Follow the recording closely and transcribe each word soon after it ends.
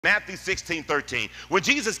Matthew 16:13. When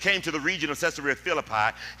Jesus came to the region of Caesarea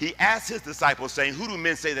Philippi, he asked his disciples, saying, "Who do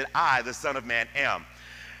men say that I, the Son of Man, am?"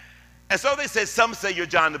 And so they said, some say you're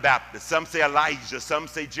John the Baptist, some say Elijah, some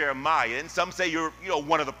say Jeremiah, and some say you're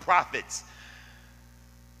one of the prophets.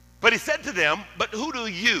 But he said to them, "But who do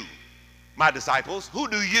you, my disciples, who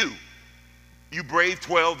do you brave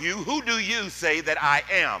 12, who do you say that I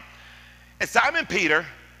am?" And Simon Peter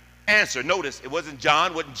answered. Notice, it wasn't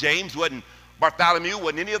John, wasn't James, wasn't Bartholomew,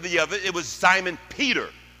 wasn't any of the others. It was Simon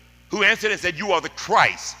Peter who answered and said, "You are the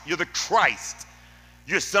Christ. You're the Christ.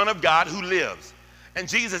 You're Son of God who lives." And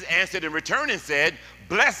Jesus answered in return and said,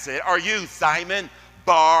 "Blessed are you, Simon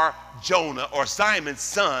Bar-Jonah," or Simon,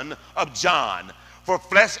 son of John. "For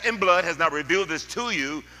flesh and blood has not revealed this to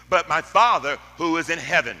you, but my Father who is in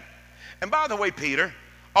heaven. And by the way, Peter,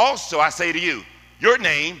 also I say to you, your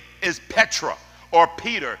name is Petra," or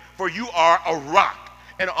Peter, "for you are a rock.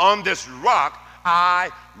 And on this rock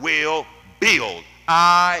I will build."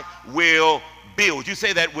 I will build. Would you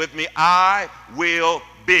say that with me? I will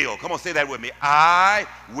build. Come on, say that with me. I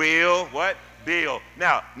will what? Build.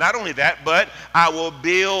 Now, not only that, but I will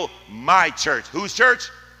build my church. Whose church?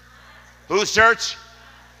 Whose church?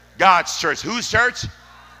 God's church. Whose church?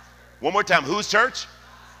 One more time. Whose church?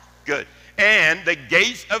 Good. "And the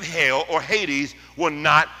gates of hell," or Hades, "will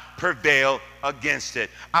not prevail against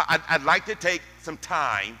it." I'd like to take some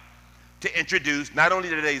time to introduce not only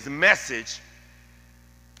today's message,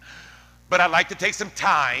 but I'd like to take some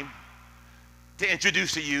time to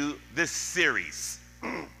introduce to you this series.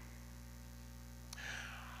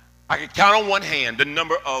 I can count on one hand the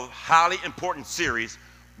number of highly important series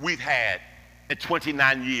we've had in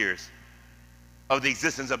 29 years of the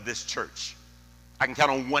existence of this church. I can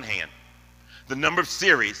count on one hand the number of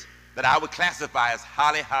series that I would classify as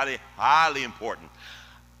highly, highly, highly important.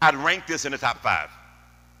 I'd rank this in the top 5.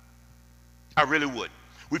 I really would.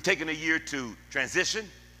 We've taken a year to transition.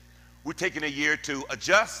 We've taken a year to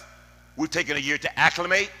adjust. We've taken a year to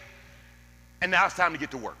acclimate. And now it's time to get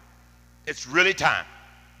to work. It's really time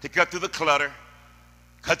to cut through the clutter,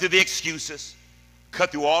 cut through the excuses,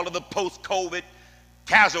 cut through all of the post-COVID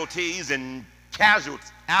casualties and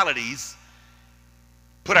casualties,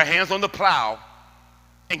 put our hands on the plow,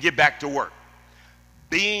 and get back to work.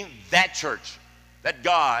 Being that church that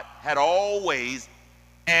God had always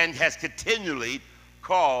and has continually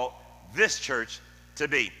called this church to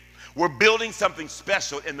be. We're building something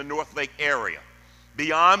special in the Northlake area,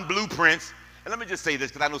 beyond blueprints. And let me just say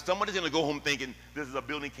this, because I know somebody's going to go home thinking this is a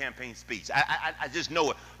building campaign speech. I just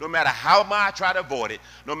know it. No matter how much I try to avoid it,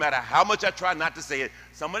 no matter how much I try not to say it,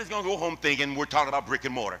 somebody's going to go home thinking we're talking about brick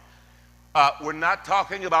and mortar. We're not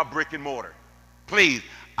talking about brick and mortar. Please,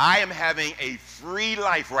 I am having a free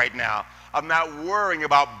life right now. I'm not worrying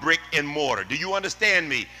about brick and mortar. Do you understand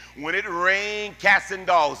me? When it rained cats and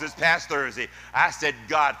dogs this past Thursday, I said,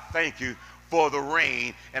 "God, thank you for the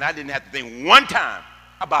rain." And I didn't have to think one time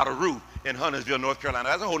about a roof in Huntersville, North Carolina.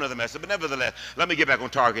 That's a whole nother message, but nevertheless, let me get back on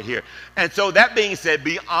target here. And so that being said,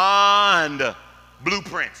 beyond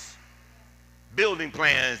blueprints, building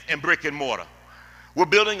plans, and brick and mortar, we're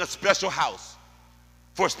building a special house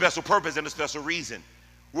for a special purpose and a special reason.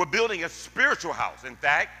 We're building a spiritual house. In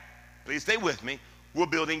fact, please stay with me, we're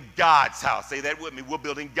building God's house. Say that with me. We're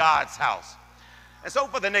building God's house. And so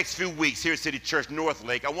for the next few weeks here at City Church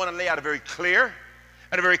Northlake, I want to lay out a very clear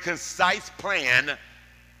and a very concise plan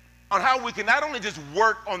on how we can not only just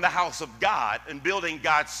work on the house of God and building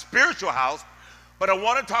God's spiritual house, but I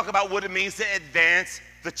want to talk about what it means to advance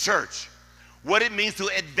the church, what it means to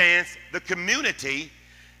advance the community,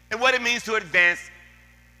 and what it means to advance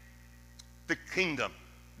the kingdom,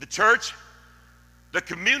 the church, the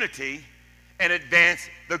community, and advance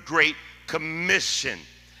the Great Commission.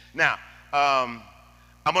 Now, I'm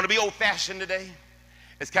going to be old-fashioned today.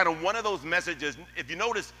 It's kind of one of those messages. If you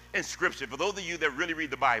notice in Scripture, for those of you that really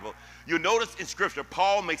read the Bible, you'll notice in Scripture,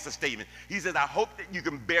 Paul makes a statement. He says, "I hope that you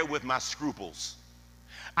can bear with my scruples.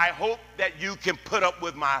 I hope that you can put up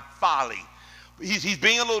with my folly." He's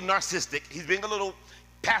being a little narcissistic. He's being a little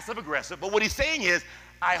passive-aggressive. But what he's saying is,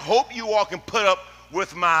 I hope you all can put up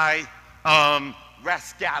with my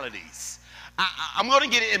rascalities. I'm going to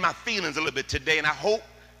get in my feelings a little bit today, and I hope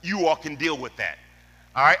you all can deal with that.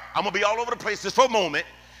 All right? I'm going to be all over the place just for a moment,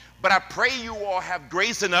 but I pray you all have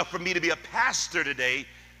grace enough for me to be a pastor today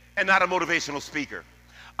and not a motivational speaker.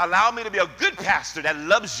 Allow me to be a good pastor that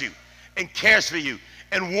loves you and cares for you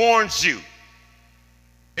and warns you,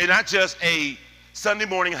 and not just a Sunday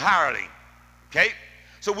morning hireling. Okay?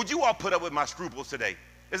 So would you all put up with my scruples today?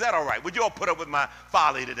 Is that all right? Would you all put up with my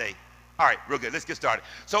folly today? All right, real good. Let's get started.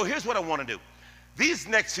 So here's what I want to do. These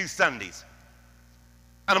next few Sundays,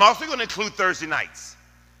 and I'm also going to include Thursday nights,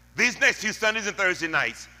 These next few Sundays and Thursday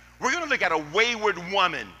nights, we're going to look at a wayward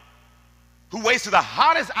woman who waits to the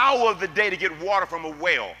hottest hour of the day to get water from a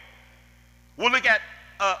well. We'll look at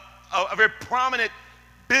a very prominent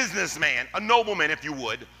businessman, a nobleman, if you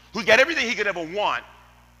would, who's got everything he could ever want,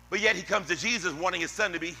 but yet he comes to Jesus wanting his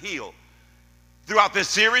son to be healed. Throughout this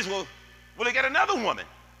series, we'll look at another woman.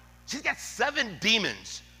 She's got 7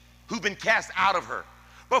 demons who've been cast out of her.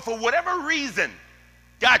 But for whatever reason,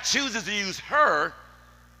 God chooses to use her,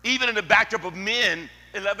 even in the backdrop of men,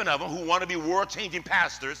 11 of them, who want to be world-changing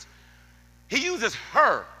pastors. He uses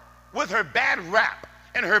her with her bad rap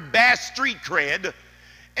and her bad street cred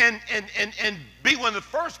and be one of the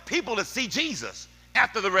first people to see Jesus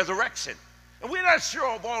after the resurrection. And we're not sure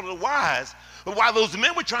of all the whys, but while those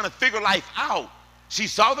men were trying to figure life out, she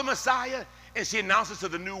saw the Messiah and she announces to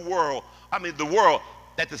the world,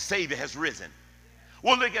 that the Savior has risen.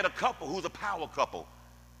 We'll look at a couple who's a power couple.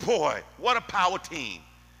 Boy, what a power team.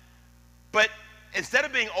 But instead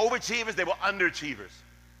of being overachievers, they were underachievers.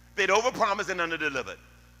 They'd overpromised and underdelivered.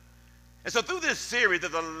 And so through this series,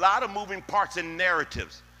 there's a lot of moving parts and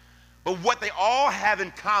narratives. But what they all have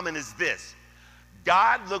in common is this.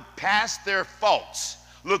 God looked past their faults,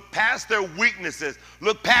 looked past their weaknesses,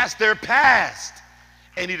 looked past their past,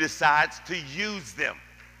 and he decides to use them.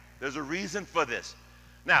 There's a reason for this.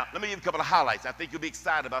 Now, let me give you a couple of highlights. I think you'll be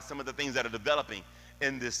excited about some of the things that are developing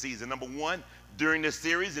in this season. Number one, during this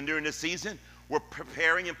series and during this season, we're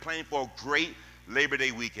preparing and planning for a great Labor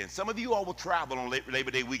Day weekend. Some of you all will travel on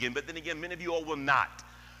Labor Day weekend, but then again, many of you all will not.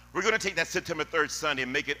 We're going to take that September 3rd Sunday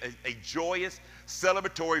and make it a joyous,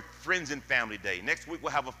 celebratory friends and family day. Next week,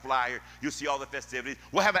 we'll have a flyer. You'll see all the festivities.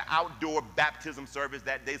 We'll have an outdoor baptism service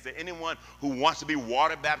that day. So anyone who wants to be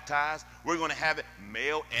water baptized, we're going to have it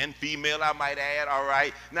male and female, I might add, all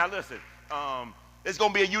right? Now, listen, it's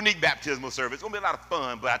going to be a unique baptismal service. It's going to be a lot of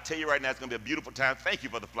fun, but I tell you right now, it's going to be a beautiful time. Thank you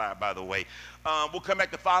for the flyer, by the way. We'll come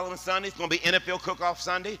back the following Sunday. It's going to be NFL Cook-Off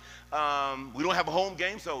Sunday. We don't have a home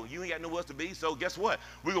game, so you ain't got nowhere else to be. So guess what?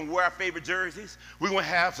 We're going to wear our favorite jerseys. We're going to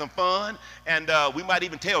have some fun, and we might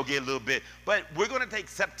even tailgate a little bit. But we're going to take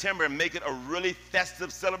September and make it a really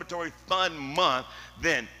festive, celebratory, fun month.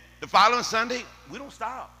 Then the following Sunday, we don't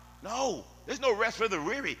stop. No, there's no rest for the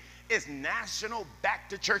weary. It's National Back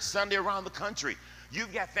to Church Sunday around the country.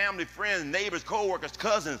 You've got family, friends, neighbors, co-workers,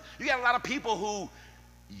 cousins. You got a lot of people who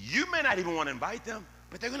you may not even want to invite them,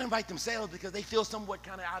 but they're going to invite themselves because they feel somewhat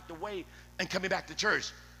kind of out the way and coming back to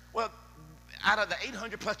church. Well, out of the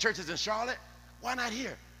 800 plus churches in Charlotte, why not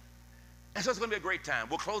here? And so it's going to be a great time.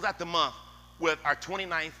 We'll close out the month with our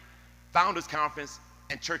 29th Founders Conference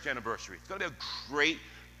and church anniversary. It's going to be a great,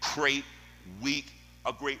 great week,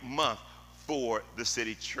 a great month for the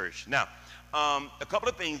City Church. Now, a couple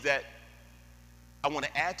of things that I want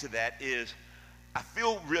to add to that is I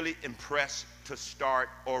feel really impressed to start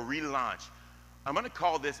or relaunch. I'm going to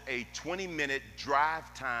call this a 20-minute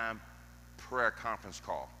drive time prayer conference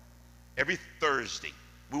call every Thursday.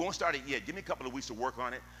 We won't start it yet. Give me a couple of weeks to work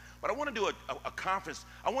on it. But I want to do a conference.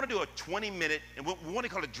 I want to do a 20-minute, and we want to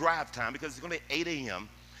call it drive time because it's going to be 8 a.m.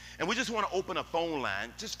 And we just want to open a phone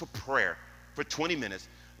line just for prayer for 20 minutes.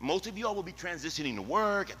 Most of you all will be transitioning to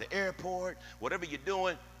work, at the airport, whatever you're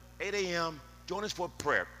doing, 8 a.m., join us for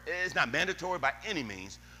prayer. It's not mandatory by any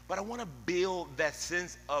means, but I want to build that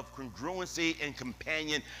sense of congruency and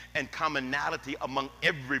companion and commonality among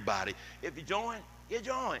everybody. If you join, you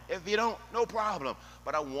join. If you don't, no problem.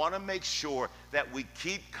 But I want to make sure that we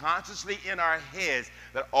keep consciously in our heads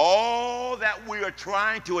that all that we are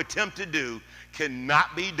trying to attempt to do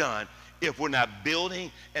cannot be done if we're not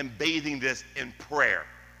building and bathing this in prayer.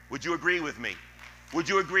 Would you agree with me? Would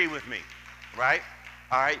you agree with me? Right?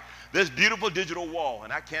 All right? This beautiful digital wall,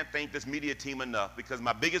 and I can't thank this media team enough because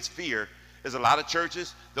my biggest fear is a lot of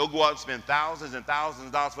churches, they'll go out and spend thousands and thousands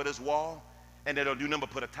of dollars for this wall, and they don't do nothing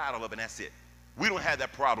but put a title up, and that's it. We don't have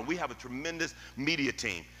that problem. We have a tremendous media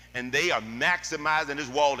team, and they are maximizing this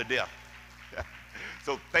wall to death.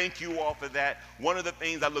 So thank you all for that. One of the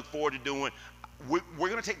things I look forward to doing, we're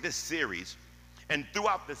going to take this series, and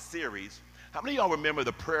throughout this series, how many of y'all remember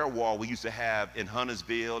the prayer wall we used to have in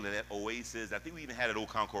Huntersville and at Oasis? I think we even had it at Old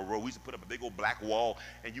Concord Road. We used to put up a big old black wall,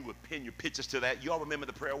 and you would pin your pictures to that. You all remember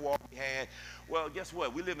the prayer wall we had? Well, guess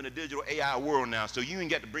what? We live in a digital AI world now, so you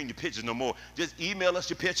ain't got to bring your pictures no more. Just email us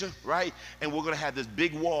your picture, right? And we're going to have this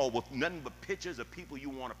big wall with nothing but pictures of people you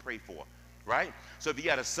want to pray for, right? So if you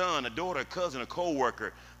got a son, a daughter, a cousin, a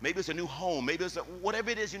co-worker, maybe it's a new home, maybe it's whatever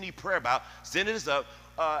it is you need prayer about, send it us up.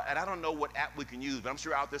 And I don't know what app we can use, but I'm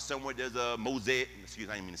sure out there somewhere there's a mosaic. Excuse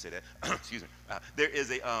me, I didn't mean to say that. Excuse me. There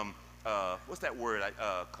is a what's that word?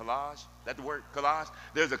 Collage? That the word, collage?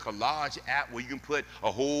 There's a collage app where you can put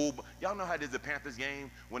a whole, y'all know how it is the Panthers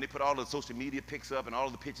game when they put all the social media pics up and all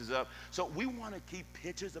the pictures up. So we want to keep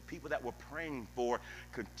pictures of people that we're praying for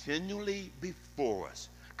continually before us.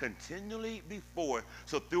 Continually before.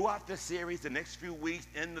 So throughout this series, the next few weeks,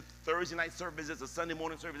 in the Thursday night services, the Sunday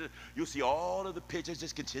morning services, you'll see all of the pictures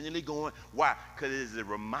just continually going. Why? Because it is a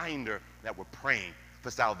reminder that we're praying for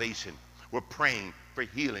salvation. We're praying for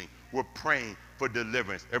healing. We're praying for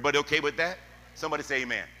deliverance. Everybody okay with that? Somebody say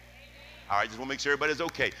amen. All right, just want to make sure everybody's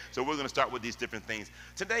okay. So we're going to start with these different things.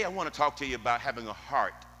 Today I want to talk to you about having a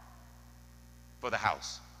heart for the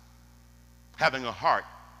house. Having a heart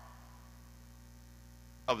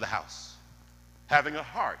of the house. Having a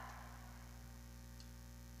heart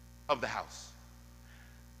of the house.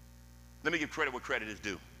 Let me give credit where credit is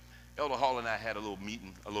due. Elder Hall and I had a little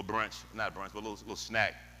meeting, a little brunch, not a brunch, but a little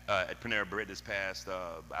snack at Panera Bread this past,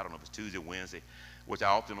 I don't know if it's Tuesday or Wednesday, which I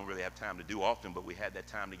often don't really have time to do often, but we had that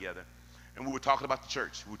time together. And we were talking about the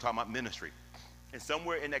church. We were talking about ministry. And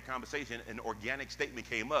somewhere in that conversation, an organic statement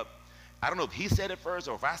came up. I don't know if he said it first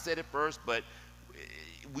or if I said it first, but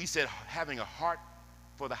we said having a heart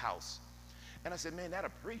for the house. And I said, man,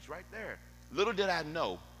 that'll preach right there. Little did I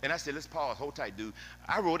know, and I said, let's pause, hold tight, dude.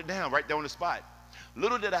 I wrote it down right there on the spot.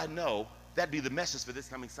 Little did I know that'd be the message for this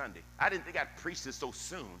coming Sunday. I didn't think I'd preach this so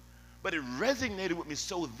soon, but it resonated with me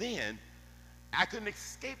so then, I couldn't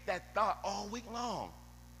escape that thought all week long.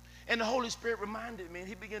 And the Holy Spirit reminded me, and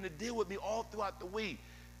he began to deal with me all throughout the week.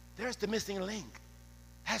 There's the missing link.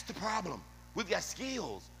 That's the problem. We've got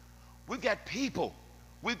skills. We've got people.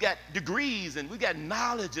 We've got degrees, and we've got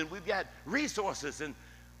knowledge, and we've got resources, and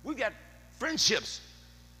we've got friendships.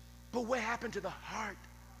 But what happened to the heart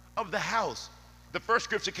of the house? The first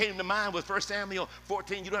scripture came to mind was 1 Samuel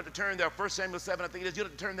 14. You don't have to turn there. 1 Samuel 7, I think it is. You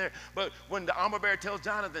don't have to turn there. But when the armor bearer tells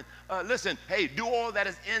Jonathan, listen, hey, do all that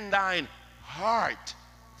is in thine heart,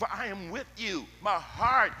 for I am with you. My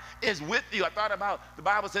heart is with you. I thought about, the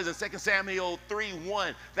Bible says in 2 Samuel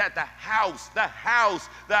 3:1, that the house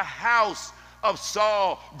of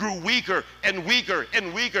Saul grew weaker and weaker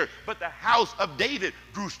and weaker, but the house of David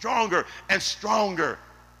grew stronger and stronger.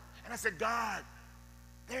 And I said, God,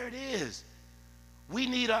 there it is. We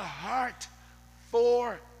need a heart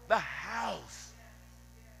for the house.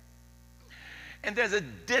 And there's a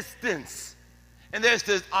distance. And there's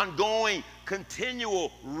this ongoing,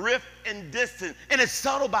 continual rift and distance. And it's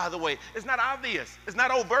subtle, by the way. It's not obvious. It's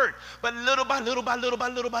not overt. But little by little by little by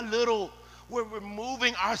little by little, we're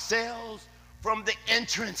removing ourselves from the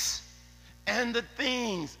entrance and the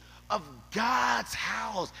things of God's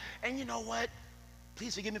house. And you know what?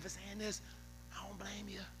 Please forgive me for saying this. I don't blame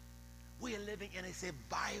you. We are living in a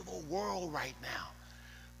survival world right now.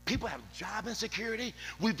 People have job insecurity.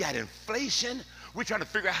 We've got inflation. We're trying to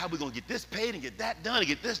figure out how we're going to get this paid and get that done and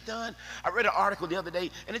get this done. I read an article the other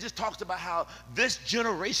day, and it just talks about how this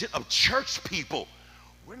generation of church people,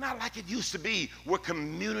 we're not like it used to be where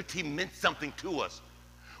community meant something to us.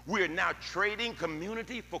 We are now trading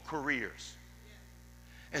community for careers.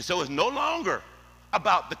 And so it's no longer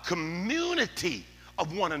about the community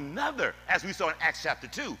of one another, as we saw in Acts chapter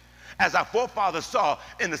 2. As our forefathers saw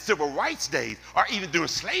in the civil rights days, or even during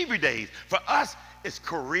slavery days. For us, it's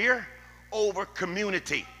career over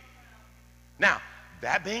community. Now,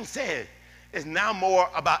 that being said, it's now more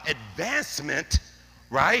about advancement,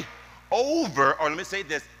 right? Over, or let me say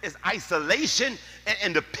this, is isolation and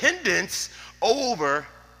independence over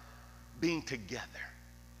being together.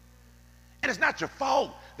 And it's not your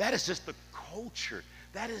fault. That is just the culture.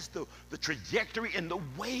 That is the trajectory and the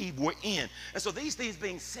wave we're in. And so these things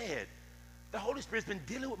being said, the Holy Spirit's been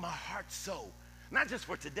dealing with my heart so, not just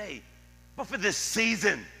for today, but for this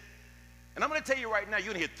season. And I'm going to tell you right now, you're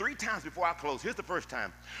going to hear 3 times before I close. Here's the first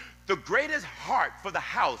time. The greatest heart for the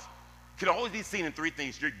house can always be seen in 3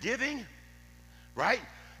 things. Your giving, right?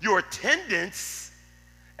 Your attendance,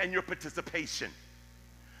 and your participation.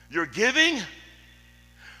 Your giving,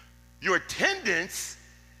 your attendance,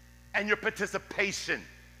 and your participation.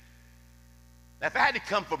 Now, if I had to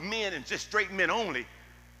come for men and just straight men only,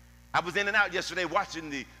 I was in and out yesterday watching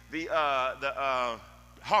the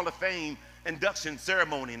Hall of Fame induction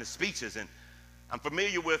ceremony and the speeches, and I'm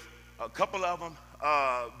familiar with a couple of them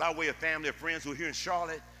by way of family or friends who are here in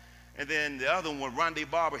Charlotte, and then the other one, Rondé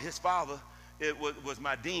Barber, his father, was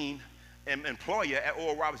my dean and employer at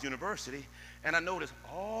Oral Roberts University, and I noticed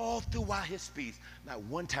all throughout his speech, not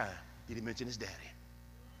one time did he mention his daddy.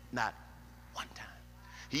 Not one time.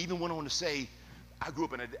 He even went on to say, I grew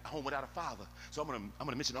up in a home without a father, so I'm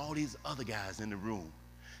gonna mention all these other guys in the room.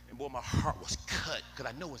 And boy, my heart was cut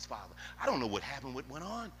because I know his father. I don't know what happened, what went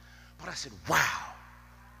on, but I said, wow,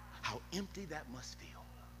 how empty that must feel.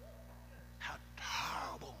 How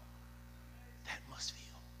horrible that must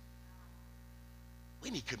feel. We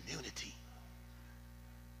need community.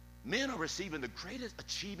 Men are receiving the greatest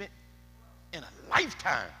achievement in a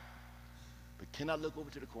lifetime, but cannot look over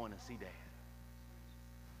to the corner and see Dad.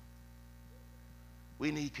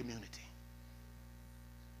 We need community.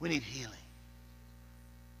 We need healing.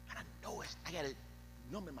 And I know it's, I got a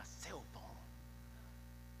number in my cell phone.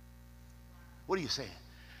 What are you saying?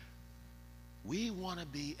 We want to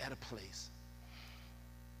be at a place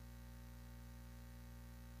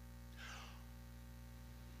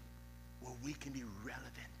where we can be relevant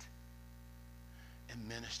in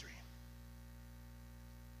ministry.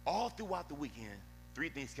 All throughout the weekend, 3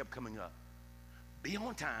 things kept coming up. Be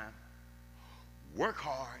on time, work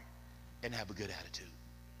hard, and have a good attitude.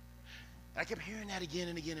 I kept hearing that again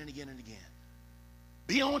and again and again and again.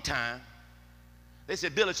 Be on time. They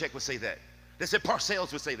said Belichick would say that. They said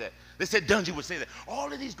Parcells would say that. They said Dungy would say that.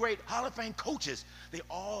 All of these great Hall of Fame coaches, they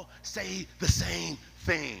all say the same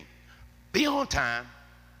thing. Be on time,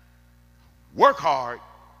 work hard,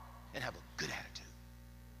 and have a good attitude.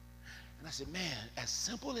 And I said, man, as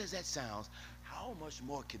simple as that sounds, how much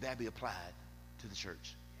more could that be applied to the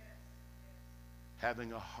church?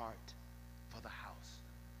 Having a heart for the house.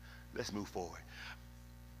 Let's move forward.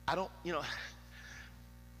 I don't, you know,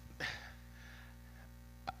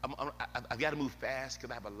 I've got to move fast because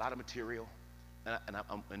I have a lot of material,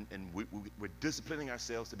 and we're disciplining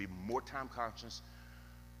ourselves to be more time conscious.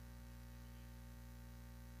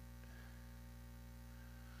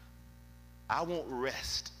 I won't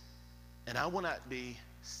rest, and I will not be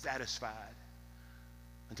satisfied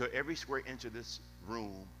until every square inch of this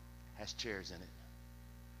room has chairs in it.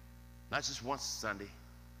 Not just once Sunday,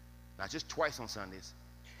 not just twice on Sundays,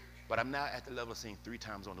 but I'm now at the level of saying 3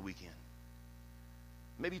 times on the weekend.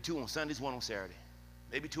 Maybe 2 on Sundays, 1 on Saturday.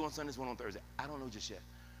 Maybe 2 on Sundays, 1 on Thursday. I don't know just yet.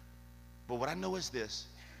 But what I know is this: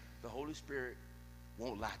 the Holy Spirit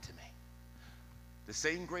won't lie to me. The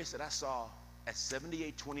same grace that I saw at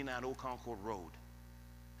 7829 Old Concord Road,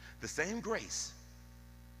 the same grace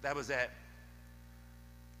that was at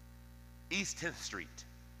East 10th Street,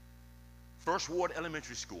 First Ward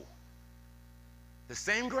Elementary School, the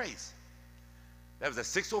same grace that was at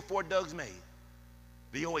 604 Doug's Maid,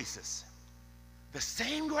 the Oasis, the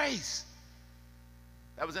same grace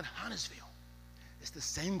that was in Huntersville, it's the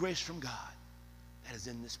same grace from God that is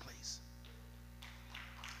in this place.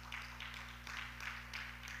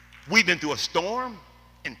 We've been through a storm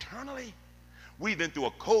internally. We've been through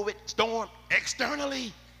a COVID storm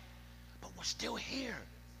externally, but we're still here.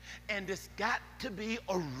 And there's got to be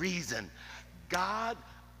a reason. God,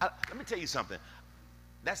 let me tell you something.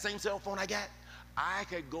 That same cell phone I got, I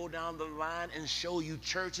could go down the line and show you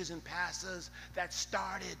churches and pastors that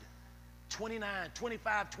started 29,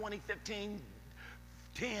 25, 20, 15,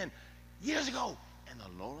 10 years ago, and they're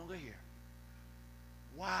no longer here.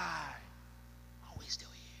 Why are we still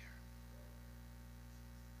here?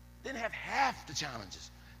 Didn't have half the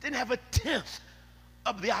challenges. Didn't have a 10th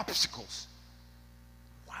of the obstacles.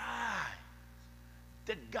 Why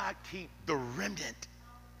did God keep the remnant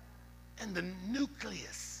and the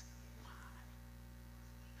nucleus?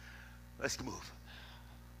 Let's move.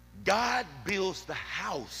 God builds the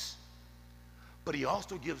house, but he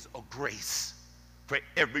also gives a grace for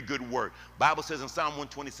every good work. Bible says in Psalm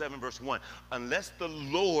 127 verse 1, unless the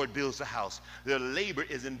Lord builds the house, the labor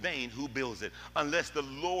is in vain who builds it. Unless the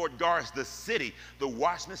Lord guards the city, the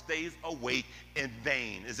watchman stays awake in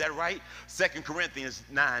vain. Is that right? 2 Corinthians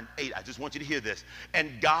 9:8. I just want you to hear this.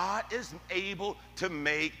 And God is able to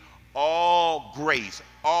make all grace,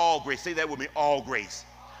 say that with me, all grace.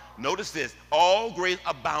 Notice this: all grace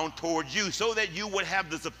abound toward you, so that you would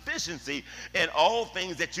have the sufficiency in all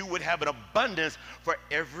things, that you would have an abundance for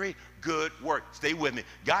every good work. Stay with me.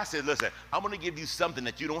 God said, listen, I'm going to give you something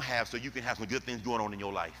that you don't have so you can have some good things going on in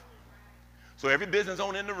your life. So every business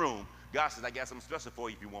owner in the room, God says, I got something special for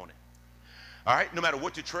you if you want it. All right? No matter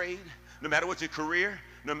what your trade, no matter what your career,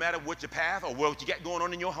 no matter what your path or what you got going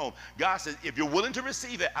on in your home, God says, if you're willing to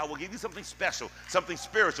receive it, I will give you something special, something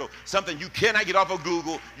spiritual, something you cannot get off of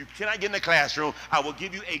Google, you cannot get in the classroom. I will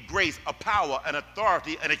give you a grace, a power, an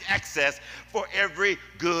authority, and an access for every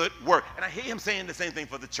good work. And I hear him saying the same thing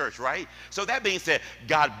for the church, right? So that being said,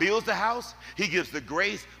 God builds the house, he gives the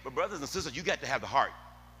grace, but brothers and sisters, you got to have the heart.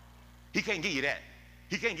 He can't give you that.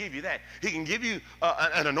 He can't give you that. He can give you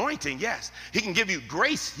an anointing, yes. He can give you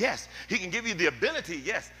grace, yes. He can give you the ability,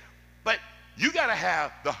 yes. But you got to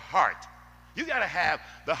have the heart. You got to have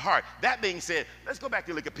the heart. That being said, let's go back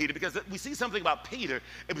and look at Peter, because we see something about Peter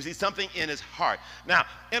and we see something in his heart. Now,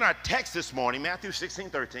 in our text this morning, Matthew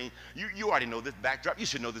 16:13, you already know this backdrop. You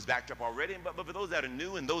should know this backdrop already. But for those that are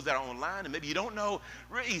new and those that are online and maybe you don't know,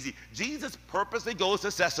 real easy. Jesus purposely goes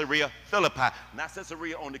to Caesarea Philippi, not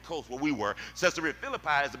Caesarea on the coast where we were. Caesarea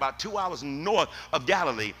Philippi is about 2 hours north of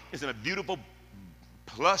Galilee. It's in a beautiful,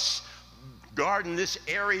 plush, garden-ish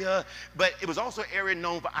area, but it was also an area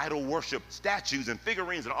known for idol worship, statues and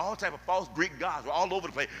figurines and all type of false Greek gods were all over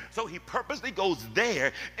the place. So he purposely goes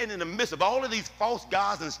there, and in the midst of all of these false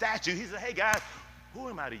gods and statues, he said, hey guys, who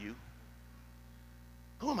am I to you?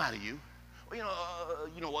 Who am I to you?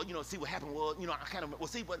 Well, see what happened. Well,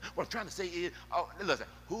 see what I'm trying to say is, listen,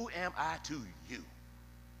 who am I to you?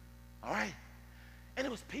 All right? And it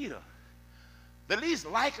was Peter, the least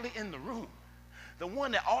likely in the room. The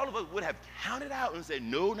one that all of us would have counted out and said,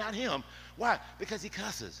 no, not him. Why? Because he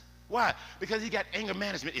cusses. Why? Because he got anger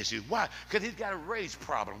management issues. Why? Because he's got a rage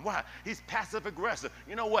problem. Why? He's passive aggressive.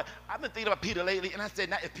 You know what? I've been thinking about Peter lately, and I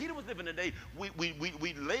said, now, if Peter was living today,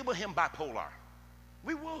 we'd label him bipolar.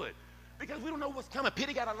 We would. Because we don't know what's coming.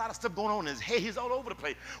 Peter got a lot of stuff going on in his head. He's all over the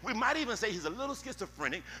place. We might even say he's a little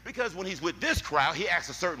schizophrenic, because when he's with this crowd, he acts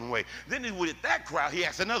a certain way. Then he's with that crowd, he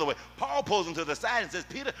acts another way. Paul pulls him to the side and says,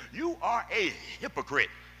 Peter, you are a hypocrite.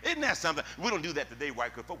 Isn't that something? We don't do that today,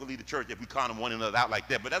 right? Because folk will leave the church if we condemn one another out like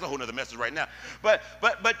that. But that's a whole other message right now. But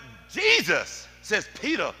Jesus says,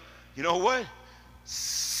 Peter, you know what?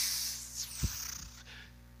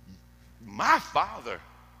 My Father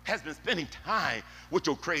has been spending time with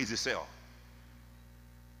your crazy self.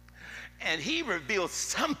 And he reveals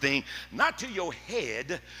something, not to your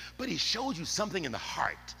head, but he shows you something in the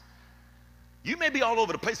heart. You may be all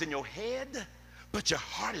over the place in your head, but your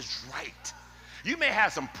heart is right. You may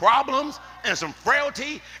have some problems and some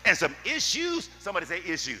frailty and some issues. Somebody say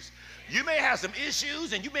issues. You may have some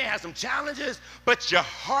issues and you may have some challenges, but your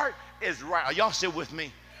heart is right. Are y'all still with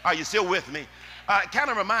me? Are you still with me? It kind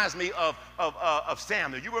of reminds me of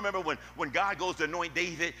Samuel. You remember when God goes to anoint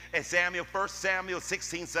David and Samuel, 1 Samuel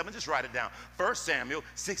 16:7, just write it down. 1 Samuel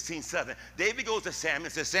 16:7. David goes to Samuel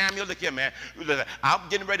and says, Samuel, look here, man. I'm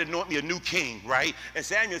getting ready to anoint me a new king, right? And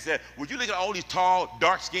Samuel said, would you look at all these tall,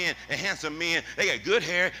 dark-skinned, and handsome men? They got good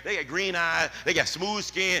hair, they got green eyes, they got smooth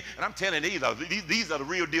skin, and I'm telling you, these are the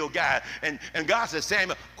real deal guys. And God says,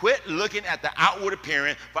 Samuel, quit looking at the outward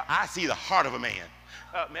appearance, for I see the heart of a man.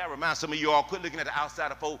 May I remind some of you all, quit looking at the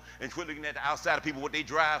outside of folk and quit looking at the outside of people, what they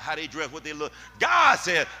drive, how they dress, what they look. God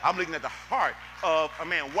said, I'm looking at the heart of a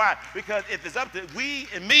man. Why? Because if it's up to we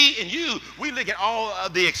and me and you, we look at all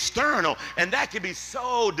of the external, and that can be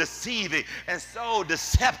so deceiving and so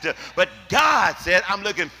deceptive. But God said, I'm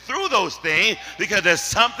looking through those things because there's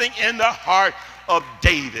something in the heart of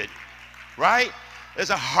David, right? It's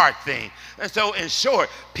a heart thing. And so, in short,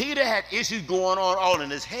 Peter had issues going on all in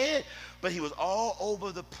his head, but he was all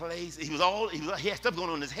over the place. He had stuff going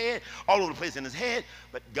on in his head, all over the place in his head,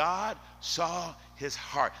 but God saw his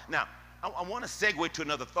heart. Now, I want to segue to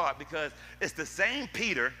another thought, because it's the same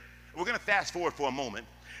Peter. We're going to fast forward for a moment.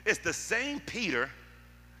 It's the same Peter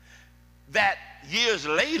that years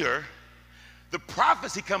later, the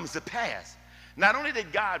prophecy comes to pass. Not only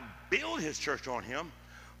did God build his church on him,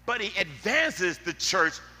 but he advances the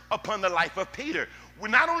church upon the life of Peter.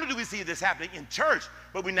 Not only do we see this happening in church,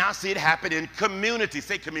 but we now see it happen in community.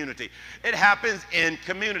 Say community. It happens in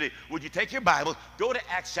community. Would you take your Bible, go to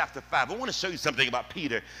Acts chapter 5. I want to show you something about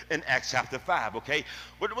Peter in Acts chapter 5, okay?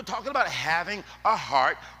 We're talking about having a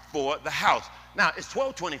heart for the house. Now, it's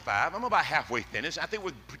 12:25. I'm about halfway finished. I think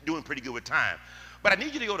we're doing pretty good with time. But I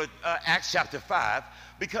need you to go to Acts chapter 5,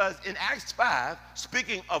 because in Acts 5,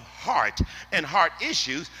 speaking of heart and heart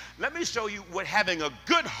issues, let me show you what having a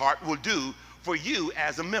good heart will do for you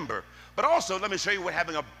as a member. But also, let me show you what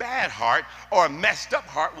having a bad heart or a messed up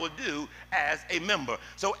heart will do as a member.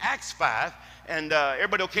 So Acts 5, and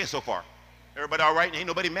everybody okay so far? Everybody all right? Ain't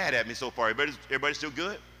nobody mad at me so far. Everybody still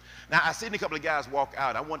good? Now, I seen a couple of guys walk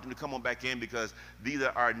out. I want them to come on back in, because these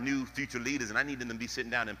are our new future leaders, and I need them to be sitting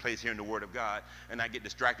down in place hearing the word of God and not get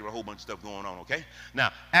distracted with a whole bunch of stuff going on, okay?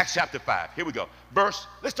 Now, Acts chapter 5. Here we go. Let's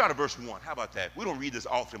start at verse 1. How about that? We don't read this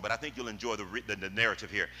often, but I think you'll enjoy the narrative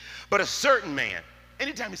here. But a certain man,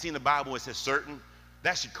 anytime you see in the Bible it says certain,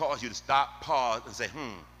 that should cause you to stop, pause, and say,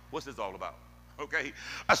 what's this all about? Okay?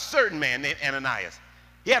 A certain man named Ananias.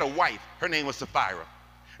 He had a wife. Her name was Sapphira.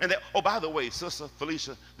 And oh, by the way, Sister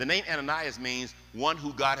Felicia, the name Ananias means one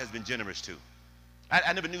who God has been generous to.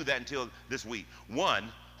 I never knew that until this week.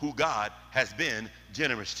 One who God has been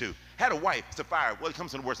generous to. Had a wife, Sapphira. Well, it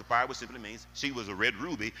comes from the word Sapphira, which simply means she was a red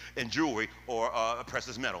ruby in jewelry or a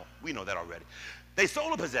precious metal. We know that already. They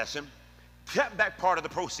sold a possession, kept back part of the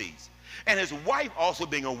proceeds. And his wife, also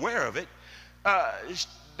being aware of it,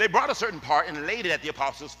 they brought a certain part and laid it at the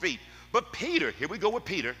apostles' feet. But Peter, here we go with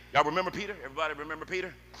Peter. Y'all remember Peter? Everybody remember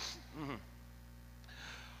Peter? Mm-hmm.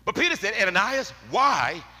 But Peter said, Ananias,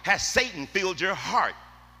 why has Satan filled your heart?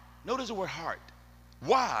 Notice the word heart.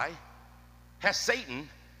 Why has Satan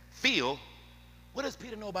filled? What does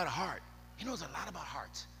Peter know about a heart? He knows a lot about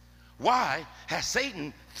hearts. Why has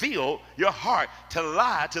Satan filled your heart to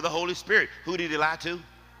lie to the Holy Spirit? Who did he lie to?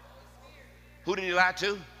 Who did he lie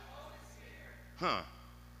to?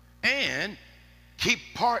 And keep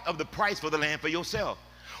part of the price for the land for yourself.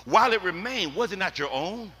 While it remained, was it not your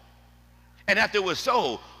own? And after it was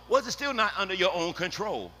sold, was it still not under your own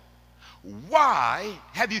control? Why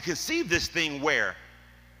have you conceived this thing where?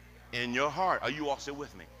 In your heart. Are you all still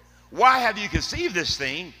with me? Why have you conceived this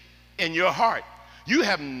thing in your heart? You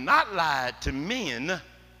have not lied to men,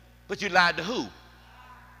 but you lied to who?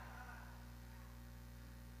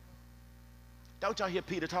 Don't y'all hear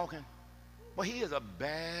Peter talking? Well, he is a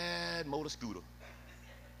bad motor scooter.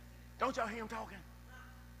 Don't y'all hear him talking?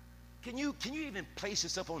 Can you even place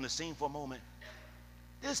yourself on the scene for a moment?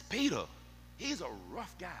 This Peter, he's a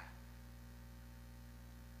rough guy.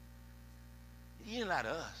 He didn't lie to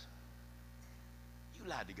us. You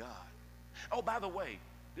lied to God. Oh, by the way,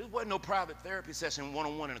 this wasn't no private therapy session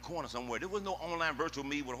one-on-one in a corner somewhere. There was no online virtual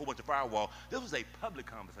meeting with a whole bunch of firewall. This was a public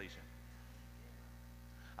conversation.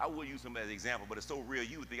 I will use them as an example, but it's so real,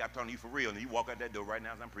 you would think I'm talking to you for real, and you walk out that door right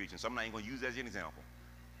now as I'm preaching, so I'm not even going to use that as an example.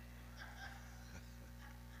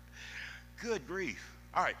 Good grief.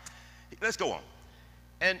 All right, let's go on.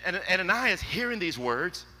 And Ananias, hearing these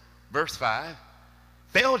words, verse 5,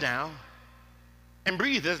 fell down and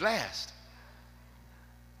breathed his last.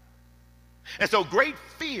 And so great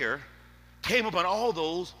fear came upon all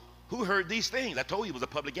those who heard these things. I told you it was a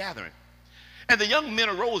public gathering. And the young men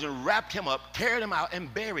arose and wrapped him up, carried him out,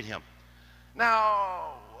 and buried him.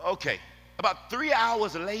 Now, okay, about 3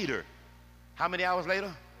 hours later, how many hours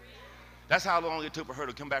later? That's how long it took for her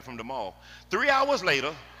to come back from the mall. 3 hours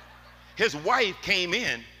later, his wife came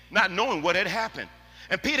in, not knowing what had happened.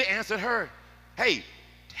 And Peter answered her, hey,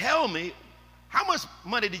 tell me, how much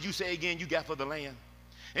money did you say again you got for the land?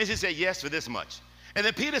 And she said, yes, for this much. And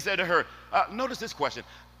then Peter said to her, notice this question.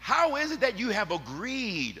 How is it that you have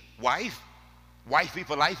agreed, wife? Wifey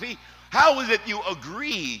for lifey? How is it you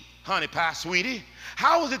agreed, honey pie sweetie?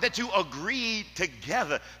 How is it that you agreed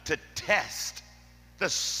together to test the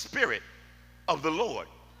spirit of the Lord?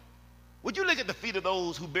 Would you look at the feet of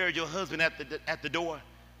those who buried your husband at the door?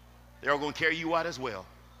 They're all going to carry you out as well.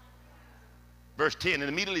 Verse 10, and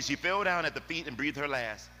immediately she fell down at the feet and breathed her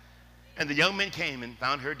last. And the young men came and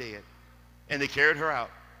found her dead. And they carried her out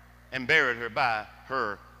and buried her by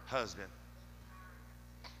her husband.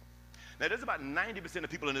 Now, there's about 90%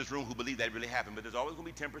 of people in this room who believe that really happened, but there's always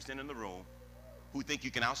going to be 10% in the room who think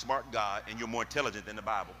you can outsmart God and you're more intelligent than the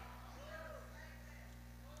Bible.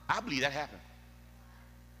 I believe that happened.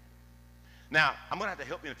 Now, I'm going to have to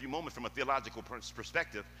help you in a few moments from a theological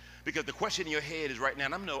perspective, because the question in your head is right now,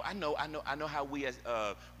 and I know how we as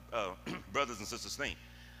brothers and sisters think.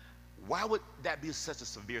 Why would that be such a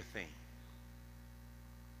severe thing?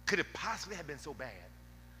 Could it possibly have been so bad?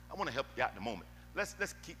 I want to help you out in a moment. Let's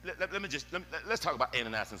talk about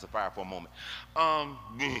Ananias and Sapphira for a moment.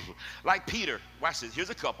 Like Peter, watch this. Here's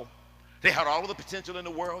a couple. They had all of the potential in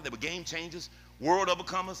the world. They were game changers, world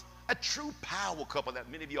overcomers, a true power couple that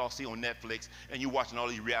many of you all see on Netflix, and you're watching all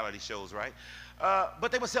these reality shows, right?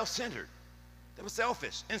 But they were self-centered. They were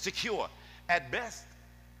selfish, insecure. At best,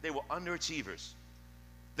 they were underachievers.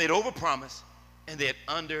 They'd overpromised, and they had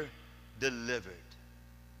under-delivered.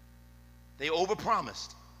 They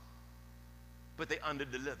overpromised, but they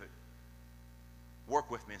under-delivered. Work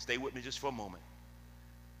with me and stay with me just for a moment.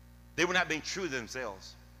 They were not being true to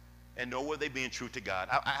themselves, and nor were they being true to God.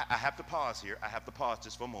 I have to pause here. I have to pause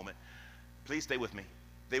just for a moment. Please stay with me.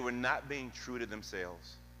 They were not being true to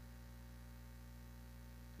themselves,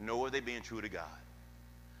 nor were they being true to God.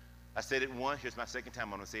 I said it once. Here's my second time.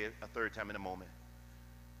 I'm going to say it a third time in a moment.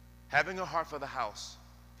 Having a heart for the house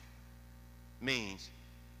means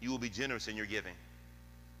you will be generous in your giving.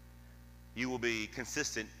 You will be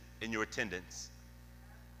consistent in your attendance,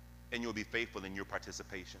 and you'll be faithful in your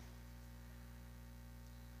participation.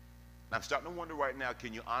 And I'm starting to wonder right now,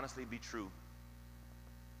 can you honestly be true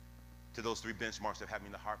to those three benchmarks of having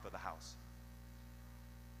the heart for the house?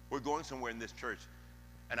 We're going somewhere in this church,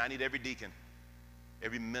 and I need every deacon,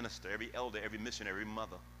 every minister, every elder, every missionary, every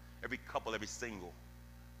mother, every couple, every single,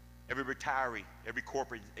 every retiree, every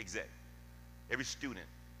corporate exec, every student,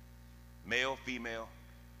 male, female.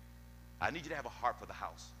 I need you to have a heart for the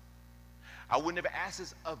house. I would never ask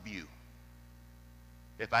this of you,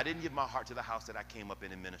 if I didn't give my heart to the house that I came up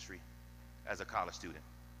in ministry as a college student,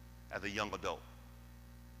 as a young adult.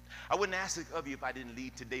 I wouldn't ask it of you if I didn't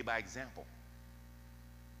lead today by example.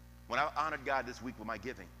 When I honored God this week with my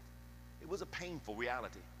giving, it was a painful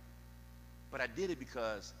reality. But I did it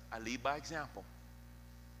because I lead by example.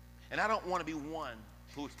 And I don't want to be one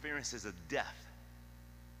who experiences a death.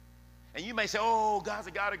 And you may say, oh, God's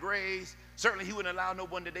a God of grace. Certainly he wouldn't allow no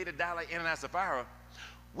one today to die like Ananias and Sapphira.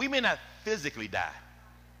 We may not physically die,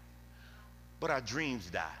 but our dreams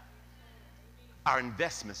die. Our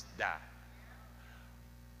investments die.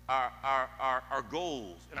 Our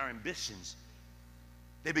goals and our ambitions,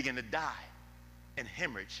 they begin to die and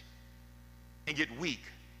hemorrhage and get weak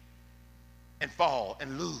and fall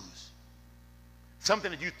and lose.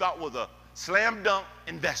 Something that you thought was a slam dunk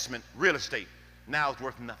investment, real estate, now it's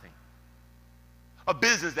worth nothing. A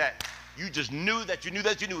business that you just knew that you knew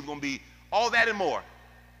was going to be all that and more.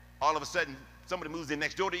 All of a sudden, somebody moves in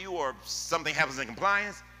next door to you or something happens in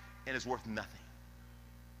compliance and it's worth nothing.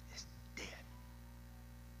 It's dead.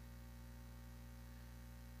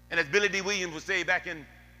 And as Billy D. Williams would say back in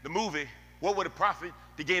the movie, what would it profit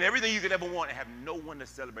to gain everything you could ever want and have no one to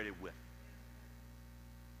celebrate it with?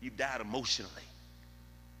 You died emotionally.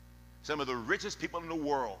 Some of the richest people in the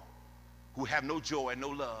world who have no joy and no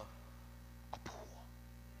love are poor.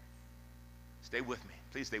 Stay with me.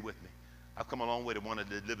 Please stay with me. I've come a long way to want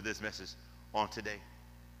to deliver this message on today.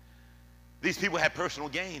 These people had personal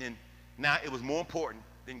gain, and now it was more important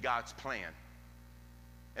than God's plan.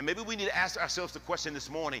 And maybe we need to ask ourselves the question this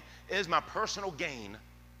morning, is my personal gain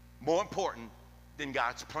more important than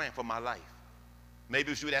God's plan for my life? Maybe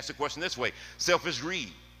we should ask the question this way, selfish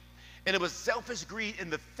greed. And it was selfish greed in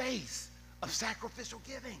the face of sacrificial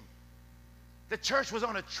giving. The church was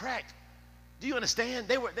on a track. Do you understand?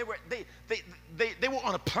 They were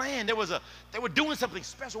on a plan. They were doing something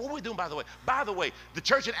special. What were we doing, by the way? By the way, the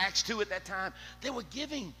church in Acts 2 at that time, they were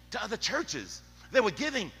giving to other churches. They were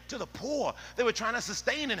giving to the poor. They were trying to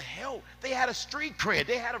sustain and help. They had a street cred.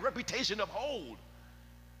 They had a reputation to uphold.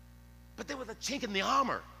 But there was a chink in the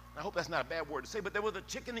armor. I hope that's not a bad word to say, but there was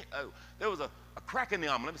a crack in the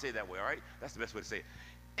armor. Let me say it that way, all right? That's the best way to say it.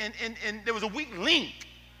 And there was a weak link,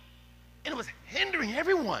 and it was hindering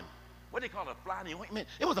everyone. What do they call it, a fly in the ointment?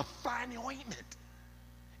 It was a fly in the ointment.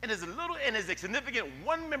 And as little and as insignificant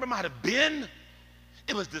one member might have been,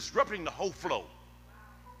 it was disrupting the whole flow.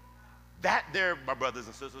 That there, my brothers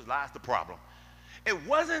and sisters, lies the problem. It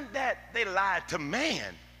wasn't that they lied to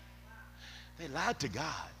man. They lied to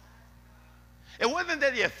God. It wasn't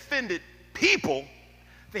that they offended people.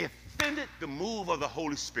 They offended the move of the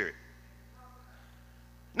Holy Spirit.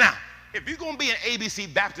 Now, if you're going to be an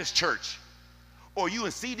ABC Baptist church, or you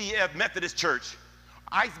in CDF Methodist church,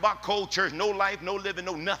 Icebox Cold Church, no life, no living,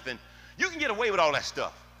 no nothing, you can get away with all that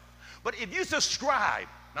stuff. But if you subscribe,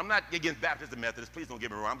 I'm not against Baptists and Methodists, please don't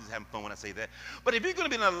get me wrong, I'm just having fun when I say that. But if you're going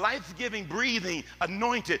to be in a life-giving, breathing,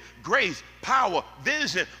 anointed, grace, power,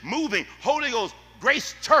 vision, moving, Holy Ghost,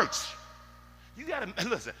 grace church, you got to,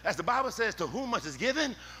 listen, as the Bible says, to whom much is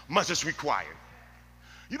given, much is required.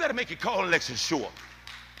 You got to make your call and election sure.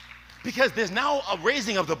 Because there's now a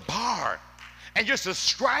raising of the bar, and you're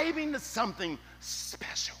subscribing to something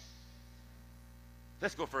special.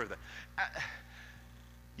 Let's go further.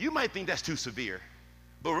 You might think that's too severe,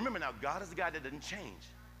 but remember now, God is the God that doesn't change.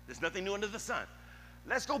 There's nothing new under the sun.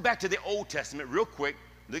 Let's go back to the Old Testament real quick,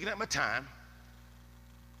 looking at my time.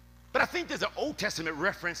 But I think there's an Old Testament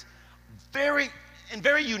reference very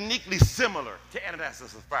uniquely similar to Ananias and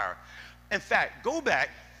Sapphira. In fact, go back,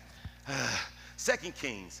 2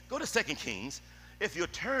 Kings. Go to 2 Kings. If you'll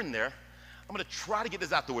turn there, I'm going to try to get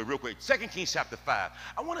this out the way real quick. 2 Kings chapter 5.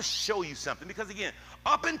 I want to show you something because, again,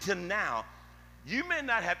 up until now, you may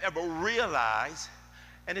not have ever realized,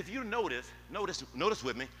 and if you notice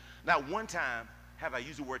with me, not one time have I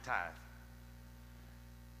used the word tithe.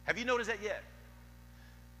 Have you noticed that yet?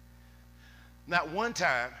 Not one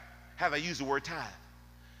time have I used the word tithe.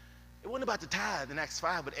 It wasn't about the tithe in Acts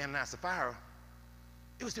 5 with Ananias and Sapphira.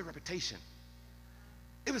 It was their reputation.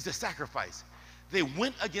 It was their sacrifice. They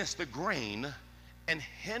went against the grain and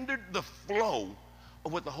hindered the flow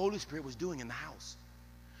of what the Holy Spirit was doing in the house.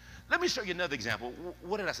 Let me show you another example.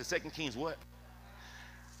 What did I say? 2 Kings what?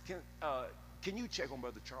 Can you check on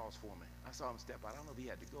Brother Charles for me? I saw him step out. I don't know if he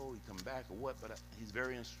had to go, he'd come back or what, but he's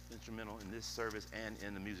very instrumental in this service and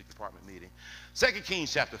in the music department meeting. 2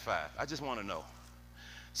 Kings chapter 5. I just want to know.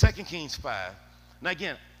 2 Kings 5. Now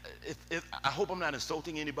again, I hope I'm not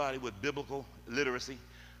insulting anybody with biblical literacy,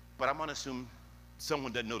 but I'm going to assume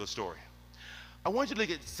someone doesn't know the story. I want you to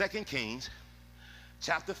look at 2 Kings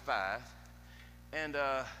chapter 5 and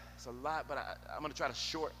It's a lot, but I'm going to try to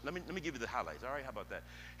let me give you the highlights. All right, how about that?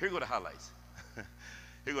 Here go the highlights.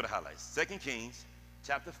 Here go the highlights. 2 Kings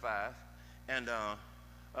chapter 5 and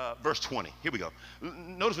verse 20. Here we go.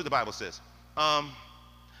 Notice what the Bible says. 5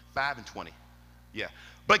 and 20. Yeah.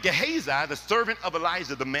 But Gehazi, the servant of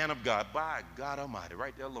Elijah, the man of God, by God Almighty,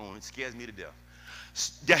 right there alone, it scares me to death.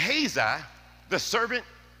 Gehazi, the servant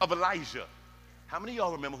of Elijah. How many of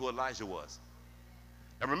y'all remember who Elijah was?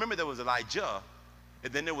 And remember, there was Elijah,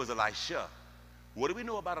 and then there was Elisha. What do we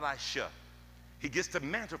know about Elisha? He gets the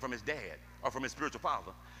mantle from his dad, or from his spiritual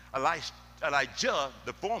father. Elijah,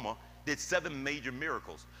 the former, did 7 major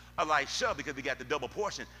miracles. Elisha, because he got the double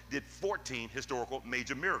portion, did 14 historical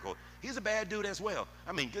major miracles. He's a bad dude as well.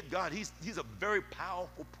 I mean, good God, he's a very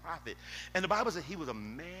powerful prophet. And the Bible says he was a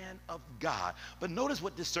man of God. But notice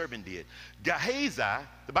what this servant did. Gehazi,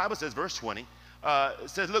 the Bible says, verse 20,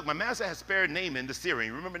 says, look, my master has spared Naaman the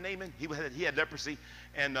Syrian. Remember Naaman? He had leprosy,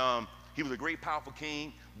 and he was a great, powerful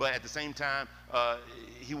king, but at the same time,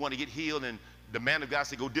 he wanted to get healed, and the man of God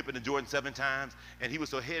said, go dip in the Jordan 7 times, and he was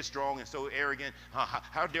so headstrong and so arrogant.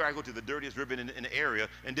 How dare I go to the dirtiest river in the area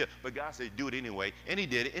and dip? But God said, do it anyway, and he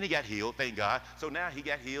did it, and he got healed, thank God. So now he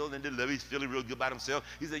got healed and delivered. He's feeling real good about himself.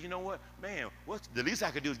 He said, you know what, man, the least I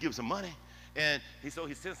could do is give some money. And so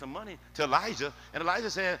he sent some money to Elijah, and Elijah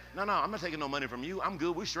said, no, I'm not taking no money from you. I'm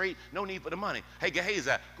good. We're straight. No need for the money. Hey,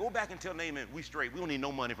 Gehazi, go back and tell Naaman we straight. We don't need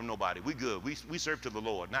no money from nobody. We good. We serve to the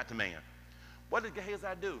Lord, not to man. What did Gehazi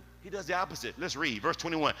do? He does the opposite. Let's read verse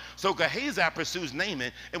 21. So Gehazi pursues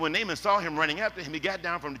Naaman, and when Naaman saw him running after him, he got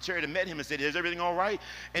down from the chariot and met him and said, is everything all right?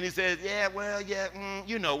 And he said, well,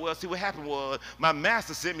 see what happened was my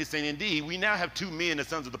master sent me saying, indeed, we now have 2 men, the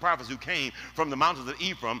sons of the prophets, who came from the mountains of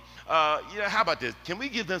Ephraim. How about this? Can we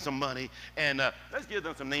give them some money, and let's give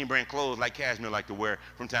them some name brand clothes like Cashmere like to wear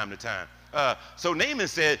from time to time. So Naaman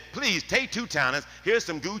said, please take 2 talents. Here's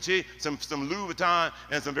some Gucci, some Louis Vuitton,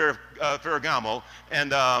 and some Ferragamo,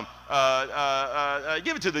 and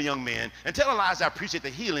give it to the young man. And tell Elijah I appreciate the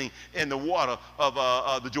healing in the water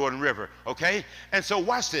of the Jordan River, okay? And so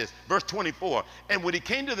watch this, verse 24. And when he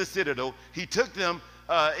came to the citadel, he took them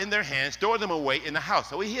in their hands, stored them away in the house.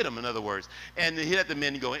 So he hid them, in other words. And he let the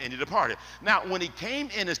men go, and he departed. Now, when he came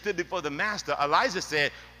in and stood before the master, Elijah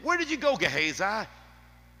said, where did you go, Gehazi?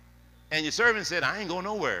 And your servant said, I ain't going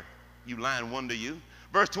nowhere. You lying wonder you.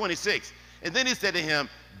 Verse 26. And then he said to him,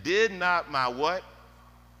 did not my what?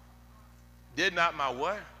 Did not my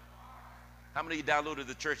what? How many of you downloaded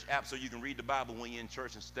the church app so you can read the Bible when you're in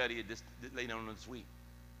church and study it this later on this week?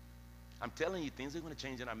 I'm telling you, things are going to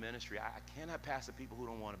change in our ministry. I cannot pastor people who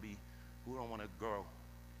don't want to grow.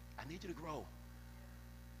 I need you to grow.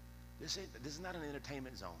 This is not an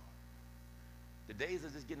entertainment zone. The days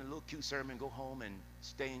of just getting a little cute sermon, go home and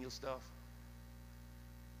stay in your stuff.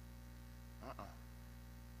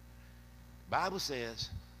 Bible says,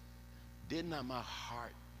 did not my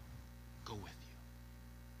heart go with you?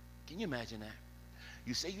 Can you imagine that?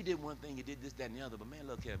 You say you did one thing, you did this, that, and the other, but man,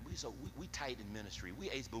 look here, we tight in ministry. We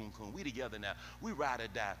ace boom coon. We together now. We ride or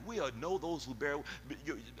die. We know those who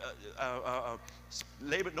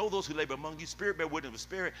labor. Know those who labor among you. Spirit bear witness with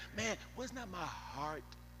spirit. Man, was not my heart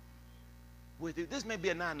with you? This may be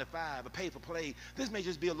a 9 to 5, a pay for play. This may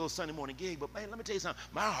just be a little Sunday morning gig, but man, let me tell you something.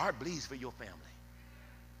 My heart bleeds for your family.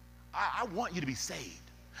 I want you to be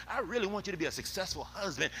saved. I really want you to be a successful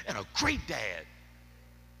husband and a great dad.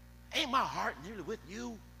 Ain't my heart nearly with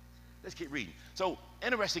you? Let's keep reading. So,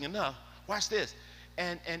 interesting enough, watch this.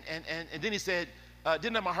 And then he said,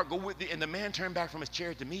 did not my heart go with thee? And the man turned back from his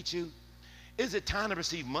chariot to meet you. Is it time to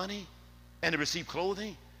receive money and to receive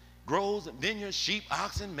clothing, groves, vineyards, sheep,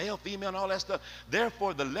 oxen, male, female, and all that stuff?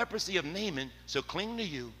 Therefore, the leprosy of Naaman shall cling to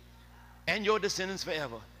you and your descendants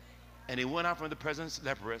forever. And he went out from the presence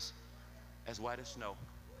leprous as white as snow.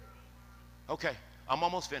 Okay, I'm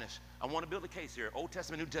almost finished. I want to build a case here. Old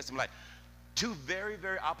Testament, New Testament, like 2 very,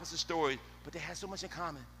 very opposite stories, but they had so much in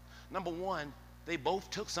common. Number one, they both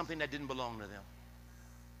took something that didn't belong to them.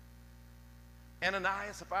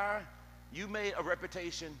 Ananias, Sapphira, you made a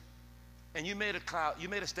reputation, and you made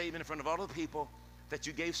a statement in front of all the people that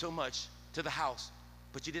you gave so much to the house,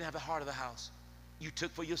 but you didn't have the heart of the house. You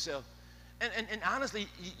took for yourself. And honestly,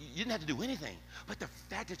 you didn't have to do anything. But the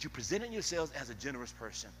fact that you presented yourselves as a generous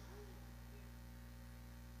person.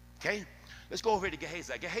 Okay? Let's go over here to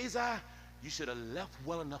Gehazi. Gehazi, you should have left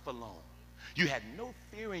well enough alone. You had no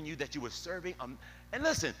fear in you that you were serving. And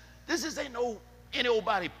listen, this ain't any old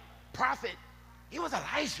body prophet. He was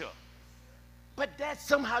Elisha. But that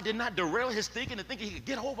somehow did not derail his thinking to think he could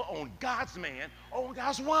get over on God's man or on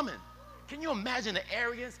God's woman. Can you imagine the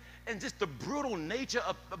arrogance and just the brutal nature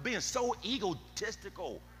of being so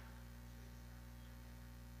egotistical?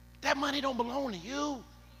 That money don't belong to you.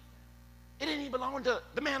 It didn't even belong to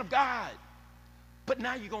the man of God. But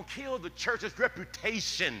now you're going to kill the church's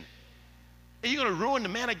reputation. And you're going to ruin the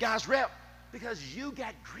man of God's rep because you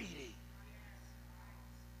got greedy.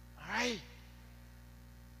 All right?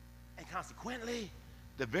 And consequently,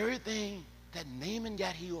 the very thing that Naaman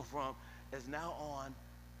got healed from is now on,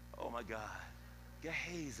 oh my God,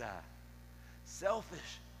 Gehazi.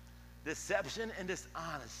 Selfish, deception, and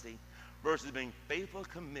dishonesty versus being faithful,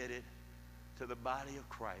 committed to the body of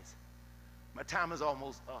Christ. My time is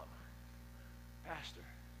almost up. Pastor,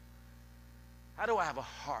 how do I have a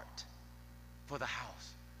heart for the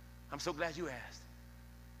house? I'm so glad you asked,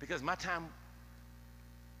 because my time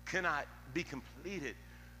cannot be completed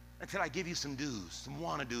until I give you some do's, some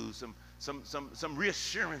wanna-do's, some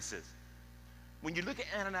reassurances. When you look at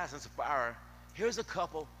Ananias and Sapphira, here's a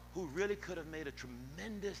couple who really could have made a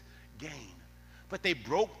tremendous gain, but they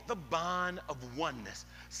broke the bond of oneness,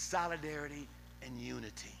 solidarity, and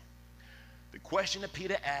unity. The question that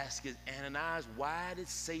Peter asked is, Ananias, why did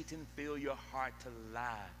Satan fill your heart to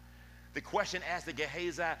lie? The question asked to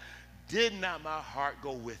Gehazi, did not my heart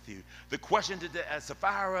go with you? The question to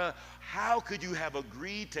Sapphira, how could you have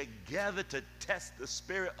agreed together to test the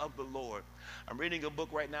Spirit of the Lord? I'm reading a book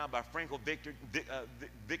right now by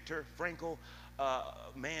Viktor Frankl,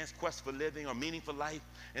 Man's Quest for Living or Meaningful Life.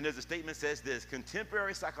 And there's a statement that says this: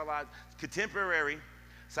 contemporary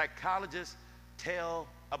psychologists tell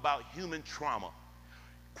about human trauma.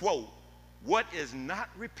 Quote, what is not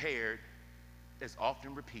repaired is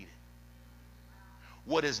often repeated.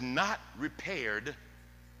 What is not repaired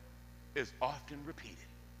is often repeated.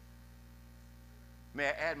 May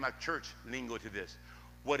I add my church lingo to this?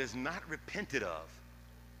 What is not repented of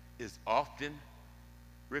is often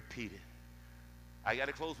repeated. I got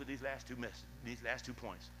to close with these last two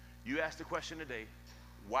points. You asked the question today,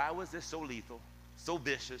 why was this so lethal, so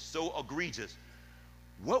vicious, so egregious?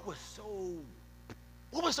 What was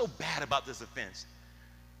so bad about this offense?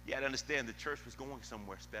 You got to understand the church was going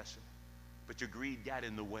somewhere special, but your greed got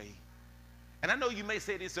in the way. And I know you may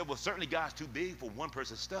say to yourself, well, certainly God's too big for one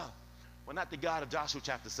person's stuff. Well, not the God of Joshua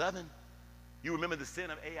chapter 7. You remember the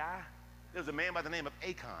sin of Ai? There was a man by the name of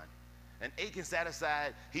Achan. And Achan sat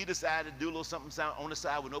aside. He decided to do a little something on the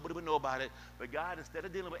side where nobody would know about it. But God, instead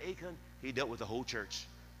of dealing with Achan, he dealt with the whole church.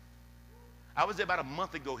 I was there about a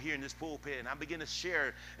month ago here in this pulpit, and I began to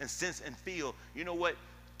share and sense and feel, you know what?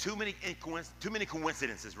 Too many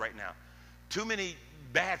coincidences right now. Too many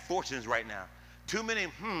bad fortunes right now. Too many,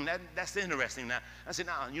 that's interesting now. I said,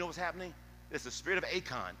 you know what's happening? It's the spirit of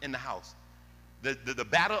Achan in the house. The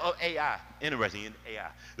battle of AI, interesting in AI.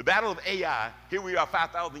 The battle of AI, here we are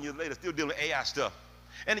 5,000 years later, still dealing with AI stuff.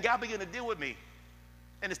 And God began to deal with me.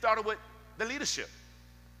 And it started with the leadership.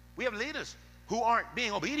 We have leaders who aren't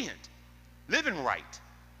being obedient, living right,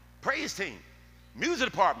 praise team, music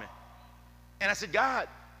department. And I said, God,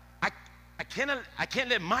 I can't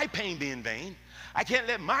let my pain be in vain. I can't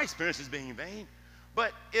let my experiences be in vain.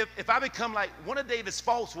 But if I become like one of David's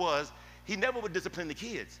faults was, he never would discipline the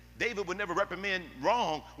kids. David would never reprimand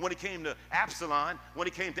wrong when it came to Absalom, when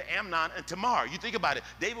it came to Amnon and Tamar. You think about it.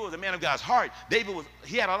 David was a man of God's heart.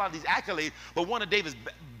 He had a lot of these accolades, but one of David's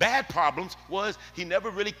bad problems was he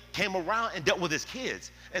never really came around and dealt with his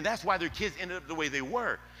kids. And that's why their kids ended up the way they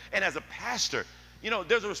were. And as a pastor, you know,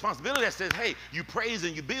 there's a responsibility that says, hey, you praise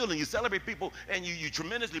and you build and you celebrate people and you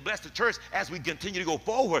tremendously bless the church as we continue to go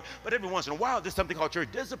forward. But every once in a while, there's something called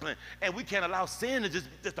church discipline. And we can't allow sin to just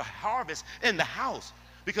to harvest in the house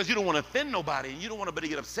because you don't want to offend nobody and you don't want nobody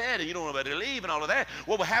to get upset and you don't want nobody to leave and all of that.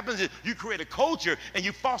 Well, what happens is you create a culture and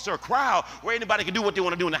you foster a crowd where anybody can do what they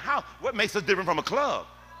want to do in the house. What makes us different from a club?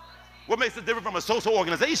 What makes us different from a social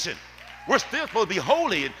organization? We're still supposed to be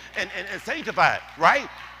holy and sanctified, right?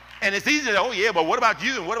 And it's easy to, oh yeah, but what about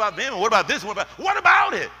you and what about them and what about this and what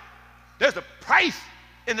about it? There's a price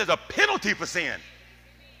and there's a penalty for sin.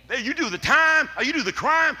 You do the time or you do the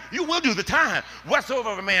crime, you will do the time.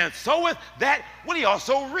 Whatsoever a man soweth, that will he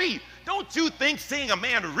also reap. Don't you think seeing a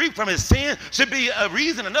man reap from his sin should be a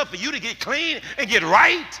reason enough for you to get clean and get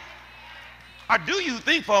right? Or do you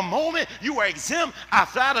think for a moment you are exempt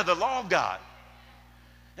outside of the law of God?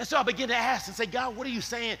 And so I began to ask and say, God, what are you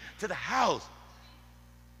saying to the house?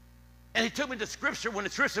 And he took me to scripture when the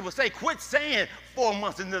scripture would say, quit saying 4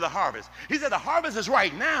 months into the harvest. He said the harvest is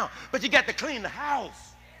right now, but you got to clean the house.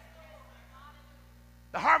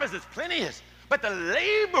 The harvest is plenteous, but the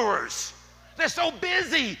laborers, they're so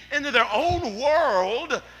busy into their own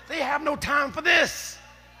world, they have no time for this.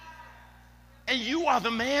 And you are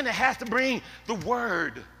the man that has to bring the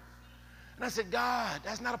word. And I said, God,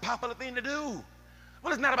 that's not a popular thing to do.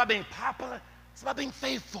 Well, it's not about being popular. It's about being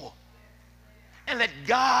faithful. and let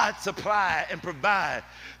God supply and provide.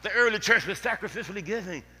 The early church was sacrificially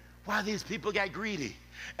giving. Why these people got greedy?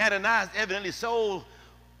 Ananias evidently sold,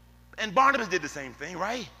 and Barnabas did the same thing,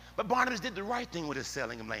 right? But Barnabas did the right thing with his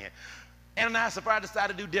selling of land. Ananias and Sapphira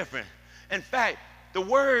decided to do different. In fact, the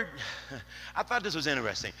word, I thought this was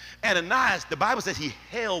interesting. Ananias, the Bible says he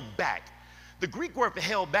held back. The Greek word for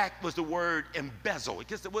held back was the word embezzle.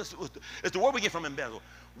 It's the word we get from embezzle.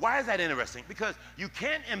 Why is that interesting? Because you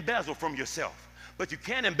can't embezzle from yourself, but you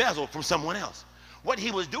can embezzle from someone else. What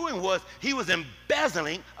he was doing was he was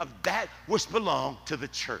embezzling of that which belonged to the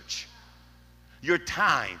church. Your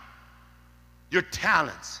time, your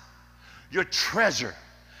talents, your treasure.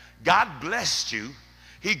 God blessed you.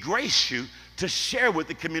 He graced you to share with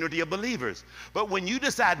the community of believers. But when you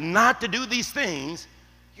decide not to do these things,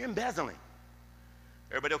 you're embezzling.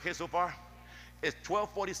 Everybody okay so far? It's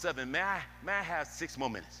 12:47. May I have 6 more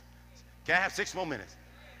minutes? Can I have 6 more minutes?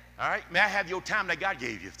 All right? May I have your time that God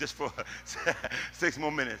gave you just for 6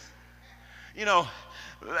 more minutes? You know,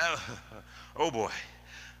 oh boy.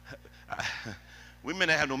 We may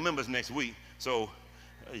not have no members next week, so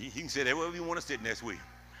you can sit there wherever you want to sit next week.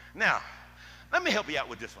 Now, let me help you out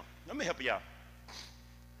with this one. Let me help you out.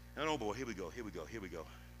 And oh boy, here we go.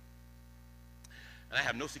 And I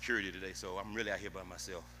have no security today, so I'm really out here by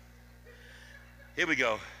myself. Here we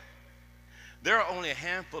go. There are only a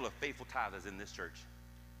handful of faithful tithers in this church.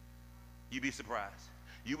 You'd be surprised.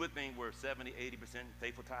 You would think we're 70, 80%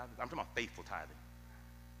 faithful tithers. I'm talking about faithful tithing.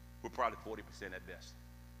 We're probably 40% at best.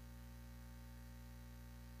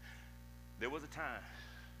 There was a time,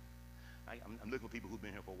 I'm looking for people who've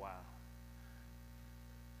been here for a while.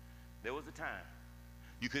 There was a time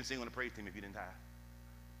you couldn't sing on the praise team if you didn't tithe.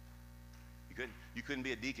 You couldn't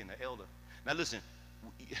be a deacon, an elder. Now listen,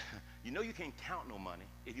 you know you can't count no money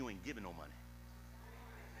if you ain't giving no money.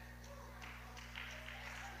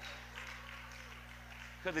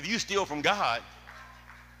 Because if you steal from God,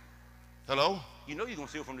 hello, you know you're going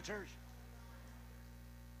to steal from the church.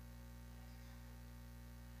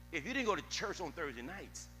 If you didn't go to church on Thursday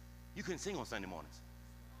nights, you couldn't sing on Sunday mornings.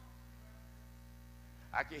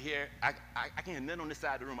 I can hear nothing on this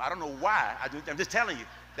side of the room. I don't know why. I'm just telling you.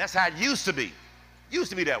 That's how it used to be. Used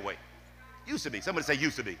to be that way. Used to be. Somebody say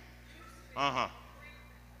used to be. Uh-huh.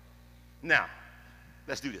 Now,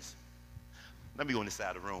 let's do this. Let me go on this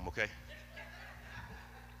side of the room, okay?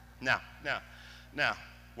 Now,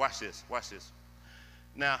 watch this.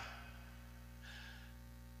 Now,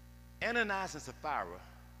 Ananias and Sapphira,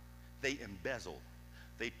 they embezzled.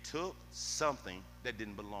 They took something that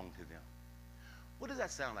didn't belong to them. What does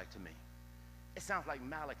that sound like to me? It sounds like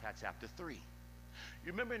Malachi chapter 3.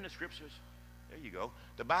 You remember in the scriptures? There you go.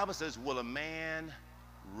 The Bible says, will a man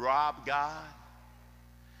rob God?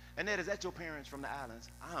 And Ned, is that your parents from the islands?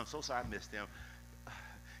 I'm so sorry I missed them.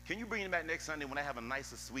 Can you bring them back next Sunday when I have a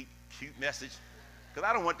nice, sweet, cute message? Because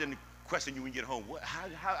I don't want them to question you when you get home.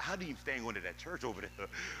 How do you stand going to that church over there?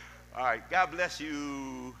 All right. God bless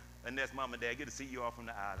you. And that's Mom and Dad. Good to see you all from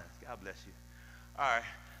the islands. God bless you. All right.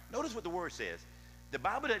 Notice what the word says. The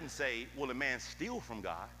Bible doesn't say, will a man steal from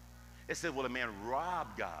God? It says, will a man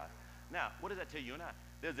rob God? Now, what does that tell you and I?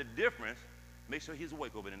 There's a difference. Make sure he's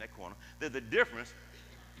awake over in that corner. There's a difference.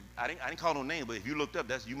 I didn't call no name, but if you looked up,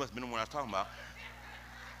 you must have been the one I was talking about.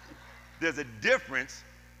 There's a difference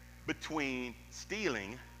between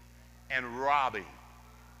stealing and robbing.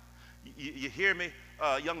 You hear me,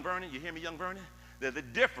 young Vernon? You hear me, young Vernon? There's a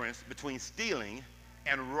difference between stealing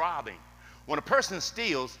and robbing. When a person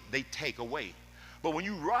steals, they take away. But when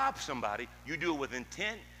you rob somebody, you do it with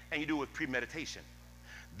intent and you do it with premeditation.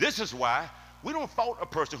 This is why we don't fault a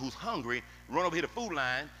person who's hungry, run over here to the food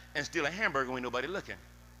line and steal a hamburger when ain't nobody looking.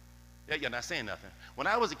 You're not saying nothing. When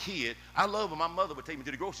I was a kid, I loved when my mother would take me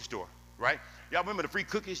to the grocery store, right? Y'all remember the free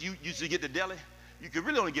cookies you used to get at the deli? You could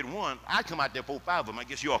really only get one. I'd come out there 4 or 5 of them. I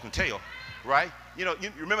guess you all can tell, right? You know,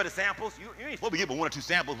 you remember the samples? You ain't supposed to get but 1 or 2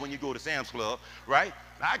 samples when you go to Sam's Club, right?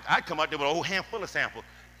 I'd come out there with a whole handful of samples.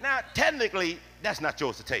 Now, technically, that's not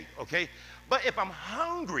yours to take, okay? But if I'm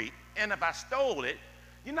hungry and if I stole it,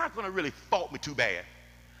 you're not going to really fault me too bad.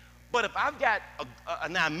 But if I've got a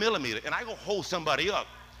 9mm and I go hold somebody up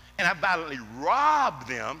and I violently rob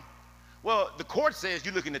them, well, the court says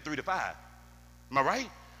you're looking at 3 to 5. Am I right?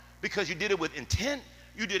 Because you did it with intent,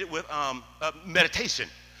 you did it with meditation.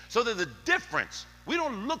 So there's a difference. We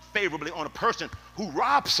don't look favorably on a person who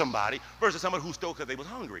robbed somebody versus somebody who stole because they was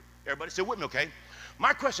hungry. Everybody still with me, okay?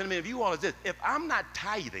 My question to many of you all is this. If I'm not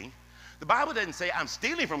tithing, the Bible doesn't say I'm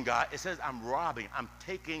stealing from God. It says I'm robbing.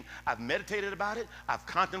 I've meditated about it. I've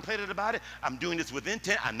contemplated about it. I'm doing this with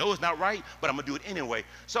intent. I know it's not right, but I'm going to do it anyway.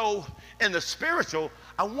 So in the spiritual,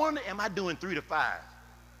 I wonder, am I doing 3 to 5?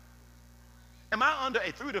 Am I under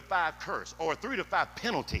a 3 to 5 curse or a 3 to 5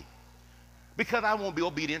 penalty because I won't be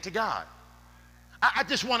obedient to God? I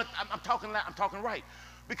just want to, I'm talking right.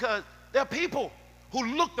 Because there are people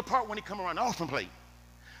who look the part when they come around the offering plate.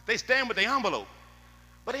 They stand with the envelope,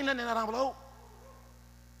 but ain't nothing in that envelope.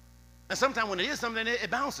 And sometimes when it is something,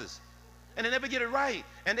 it bounces. And they never get it right.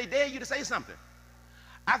 And they dare you to say something.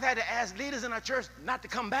 I've had to ask leaders in our church not to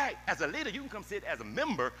come back. As a leader, you can come sit as a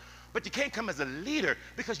member, but you can't come as a leader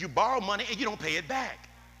because you borrow money and you don't pay it back.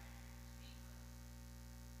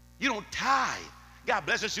 You don't tithe. God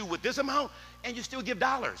blesses you with this amount, and you still give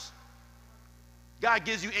dollars. God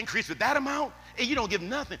gives you increase with that amount, and you don't give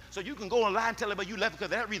nothing. So you can go online and tell everybody you left because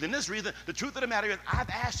of that reason, this reason. The truth of the matter is, I've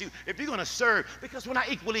asked you if you're going to serve, because we're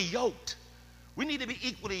not equally yoked. We need to be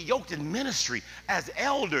equally yoked in ministry as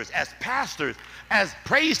elders, as pastors, as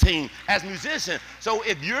praise team, as musicians. So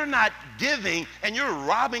if you're not giving and you're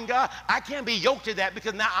robbing God, I can't be yoked to that,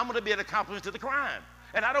 because now I'm going to be an accomplice to the crime.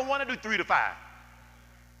 And I don't want to do 3 to 5.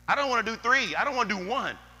 I don't want to do 3. I don't want to do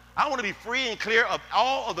 1. I want to be free and clear of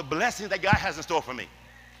all of the blessings that God has in store for me.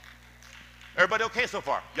 Everybody okay so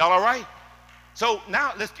far? Y'all all right? So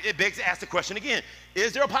now it begs to ask the question again.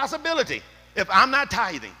 Is there a possibility, if I'm not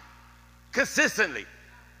tithing consistently,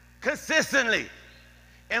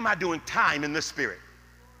 am I doing time in the spirit?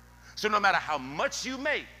 So no matter how much you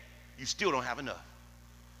make, you still don't have enough.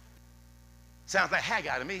 Sounds like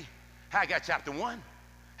Haggai to me. Haggai chapter 1.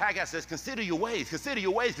 Haggai says, consider your ways, consider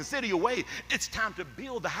your ways, consider your ways. It's time to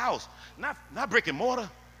build the house, not brick and mortar,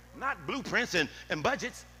 not blueprints and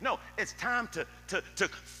budgets. No, it's time to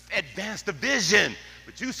advance the vision.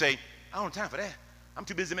 But you say, I don't have time for that. I'm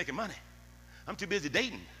too busy making money. I'm too busy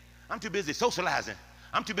dating. I'm too busy socializing.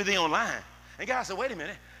 I'm too busy online. And God said, wait a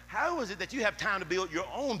minute. How is it that you have time to build your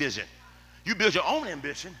own vision? You build your own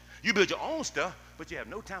ambition. You build your own stuff, but you have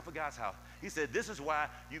no time for God's house. He said, this is why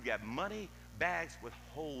you got money bags with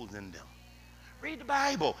holes in them. Read the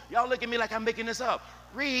Bible. Y'all look at me like I'm making this up.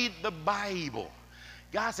 Read the Bible.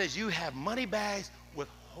 God says you have money bags with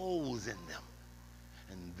holes in them.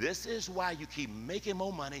 And this is why you keep making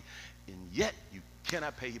more money, and yet you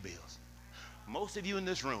cannot pay your bills. Most of you in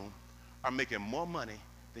this room are making more money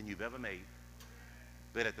than you've ever made.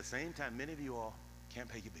 But at the same time, many of you all can't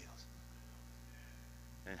pay your bills.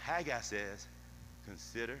 And Haggai says,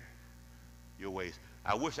 consider your ways.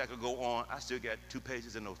 I wish I could go on. I still got 2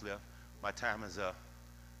 pages of notes left. My time is up.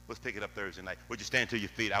 Let's pick it up Thursday night. Would you stand to your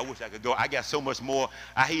feet? I wish I could go. I got so much more.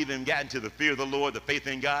 I even gotten to the fear of the Lord, the faith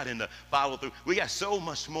in God, and the follow through. We got so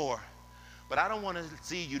much more. But I don't want to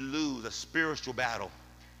see you lose a spiritual battle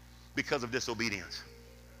because of disobedience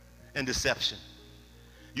and deception.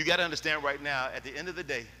 You got to understand right now, at the end of the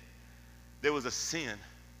day, there was a sin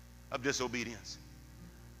of disobedience.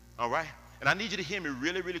 All right? And I need you to hear me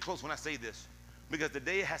really, really close when I say this, because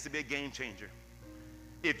today it has to be a game changer.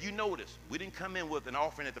 If you notice, we didn't come in with an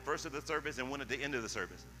offering at the first of the service and one at the end of the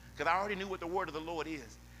service, because I already knew what the word of the Lord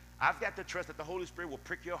is. I've got to trust that the Holy Spirit will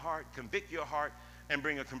prick your heart, convict your heart, and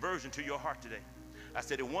bring a conversion to your heart today. I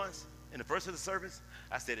said it once in the first of the service.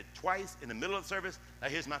 I said it twice in the middle of the service. Now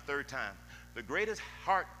here's my 3rd time. The greatest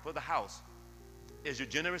heart for the house is your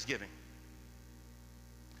generous giving.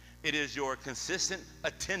 It is your consistent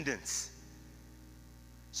attendance.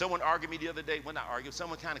 Someone argued me the other day. Well, not argued.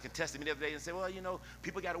 Someone kind of contested me the other day and said, well, you know,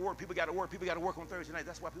 people got to work. People got to work. People got to work on Thursday night.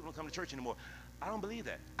 That's why people don't come to church anymore. I don't believe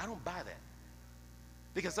that. I don't buy that.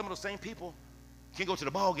 Because some of those same people can go to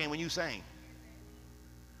the ball game when you sing.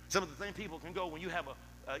 Some of the same people can go when you have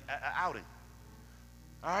a outing.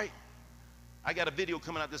 All right? I got a video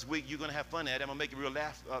coming out this week. You're going to have fun at it. I'm going to make it real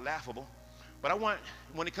laughable. But I want,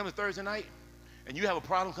 when it comes to Thursday night and you have a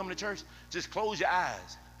problem coming to church, just close your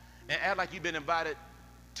eyes and act like you've been invited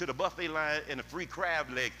to the buffet line in a free crab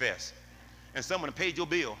leg fest, and someone paid your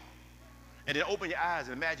bill, and then open your eyes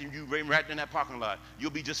and imagine you right in that parking lot.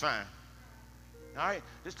 You'll be just fine. All right?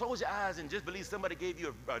 Just close your eyes and just believe somebody gave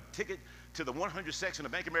you a ticket to the 100 section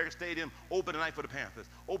of Bank of America Stadium, open tonight for the Panthers.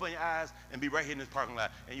 Open your eyes and be right here in this parking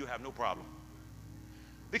lot, and you'll have no problem.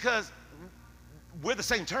 Because we're the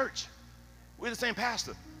same church. We're the same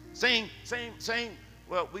pastor. Same.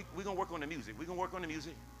 Well, we're going to work on the music. We're going to work on the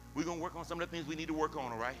music. We're going to work on some of the things we need to work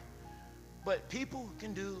on, all right? But people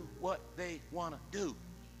can do what they want to do.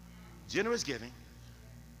 Generous giving,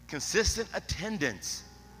 consistent attendance,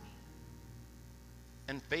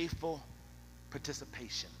 and faithful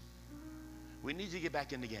participation. We need you to get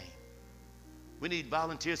back in the game. We need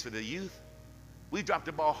volunteers for the youth. We dropped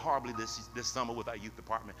the ball horribly this summer with our youth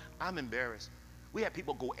department. I'm embarrassed. We had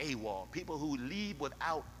people go AWOL, people who leave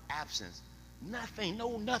without absence. Nothing,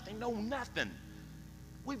 no nothing.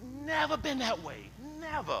 We've never been that way,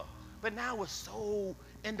 never. But now we're so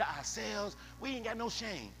into ourselves. We ain't got no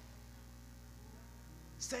shame.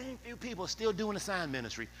 Same few people still doing the sign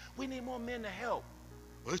ministry. We need more men to help.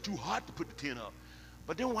 Well, it's too hot to put the tent up.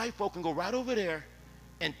 But then white folk can go right over there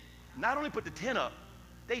and not only put the tent up,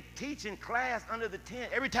 they teach in class under the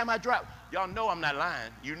tent. Every time I drop, y'all know I'm not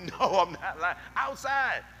lying. You know I'm not lying.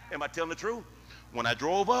 Outside. Am I telling the truth? When I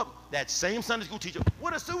drove up, that same Sunday school teacher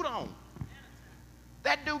with a suit on.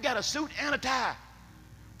 That dude got a suit and a tie.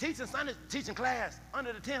 Teaching class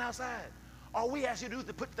under the tent outside. All we ask you to do is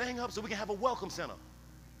to put the thing up so we can have a welcome center.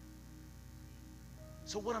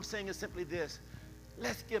 So what I'm saying is simply this.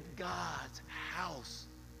 Let's give God's house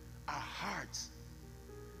our hearts.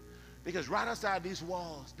 Because right outside these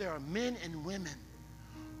walls, there are men and women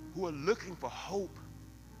who are looking for hope.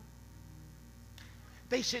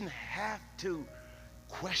 They shouldn't have to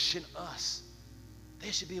question us. They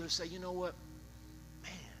should be able to say, you know what?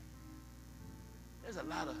 Man, there's a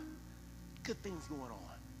lot of good things going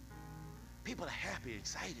on. People are happy,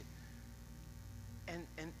 excited. And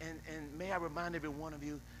may I remind every one of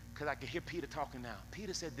you, because I can hear Peter talking now.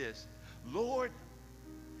 Peter said this, Lord,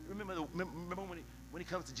 remember when he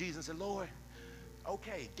comes to Jesus and said, Lord,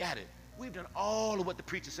 okay, got it. We've done all of what the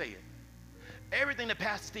preacher said. Everything that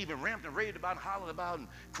Pastor Stephen ramped and raved about and hollered about and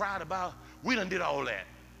cried about, we done did all that.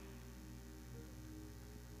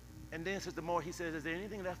 And then, Sister Moore, he says, is there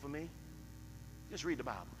anything left for me? Just read the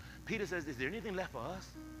Bible. Peter says, is there anything left for us?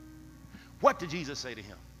 What did Jesus say to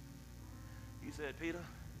him? He said, Peter,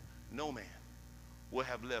 no man will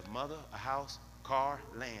have left mother, a house, car,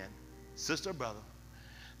 land, sister, brother,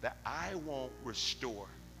 that I won't restore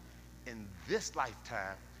in this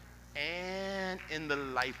lifetime and in the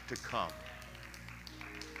life to come.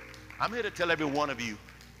 I'm here to tell every one of you,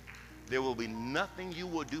 there will be nothing you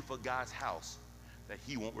will do for God's house that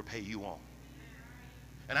he won't repay you on.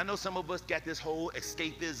 And I know some of us got this whole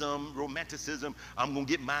escapism, romanticism, I'm going to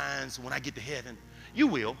get mines when I get to heaven. You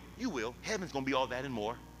will. Heaven's going to be all that and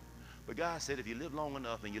more. But God said if you live long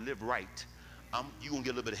enough and you live right, you're going to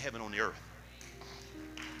get a little bit of heaven on the earth.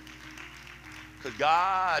 Because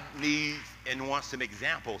God needs and wants some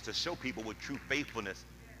examples to show people what true faithfulness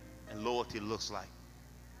and loyalty looks like.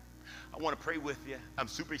 I want to pray with you. I'm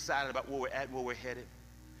super excited about where we're at and where we're headed.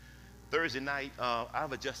 Thursday night,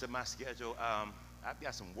 I've adjusted my schedule. I've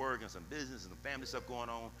got some work and some business and some family stuff going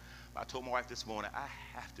on. I told my wife this morning, I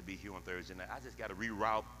have to be here on Thursday night. I just got to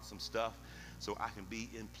reroute some stuff so I can be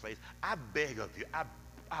in place. I beg of you. I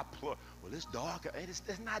implore. Well, it's dark. It's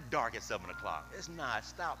not dark at 7 o'clock. It's not.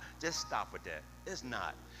 Stop. Just stop with that. It's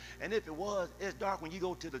not. And if it was, it's dark when you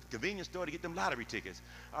go to the convenience store to get them lottery tickets.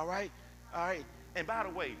 All right? All right? And by the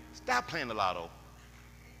way, stop playing the lotto.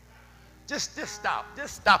 Just stop.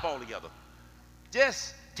 Just stop altogether.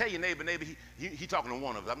 Just tell your neighbor, he talking to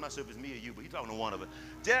one of us. I'm not sure if it's me or you, but he's talking to one of us.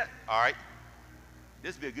 All right.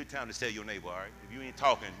 This would be a good time to tell your neighbor, all right? If you ain't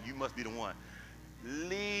talking, you must be the one.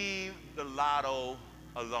 Leave the lotto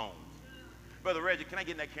alone. Brother Reggie, can I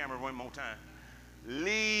get in that camera one more time?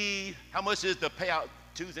 Leave. How much is the payout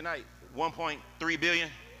Tuesday night? 1.3 billion?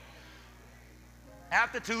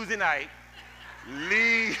 After Tuesday night,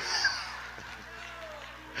 leave.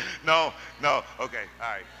 No, okay, all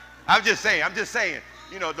right. I'm just saying,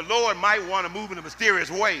 you know, the Lord might want to move in a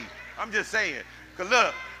mysterious way. I'm just saying. Because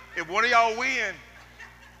look, if one of y'all win,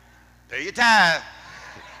 pay your tithe.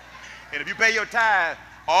 And if you pay your tithe,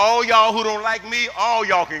 all y'all who don't like me, all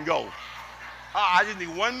y'all can go. I just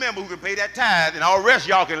need one member who can pay that tithe, and all the rest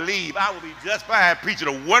y'all can leave. I will be just fine preaching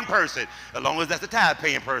to one person, as long as that's the tithe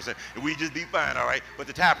paying person, and we just be fine, all right? But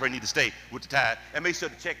the tithe person need to stay with the tithe, and make sure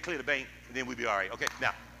the check clear the bank, and then we'll be all right. Okay,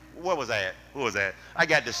 now, what was I at? What was that? I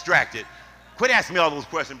got distracted. Quit asking me all those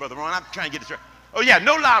questions, Brother Ron. I'm trying to get distracted. Oh, yeah,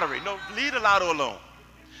 no lottery. No, leave the lotto alone.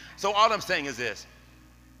 So all I'm saying is this.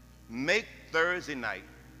 Make Thursday night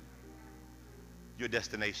your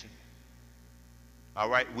destination. All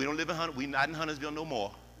right? We don't live in Huntersville. We're not in Huntersville no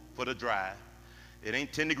more for the drive. It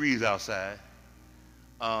ain't 10 degrees outside.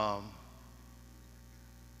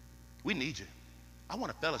 We need you. I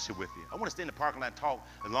want to fellowship with you. I want to stay in the parking lot and talk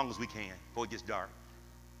as long as we can before it gets dark.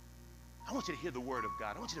 I want you to hear the word of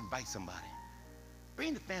God. I want you to invite somebody.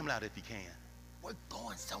 Bring the family out if you can. We're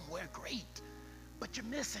going somewhere great, but you're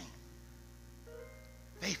missing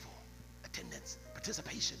faithful attendance,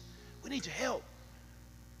 participation. We need your help.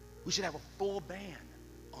 We should have a full band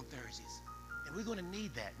on Thursdays, and we're going to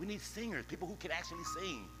need that. We need singers, people who can actually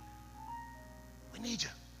sing. We need you.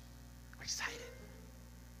 We're excited.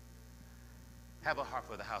 Have a heart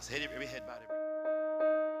for the house. Every head bowed.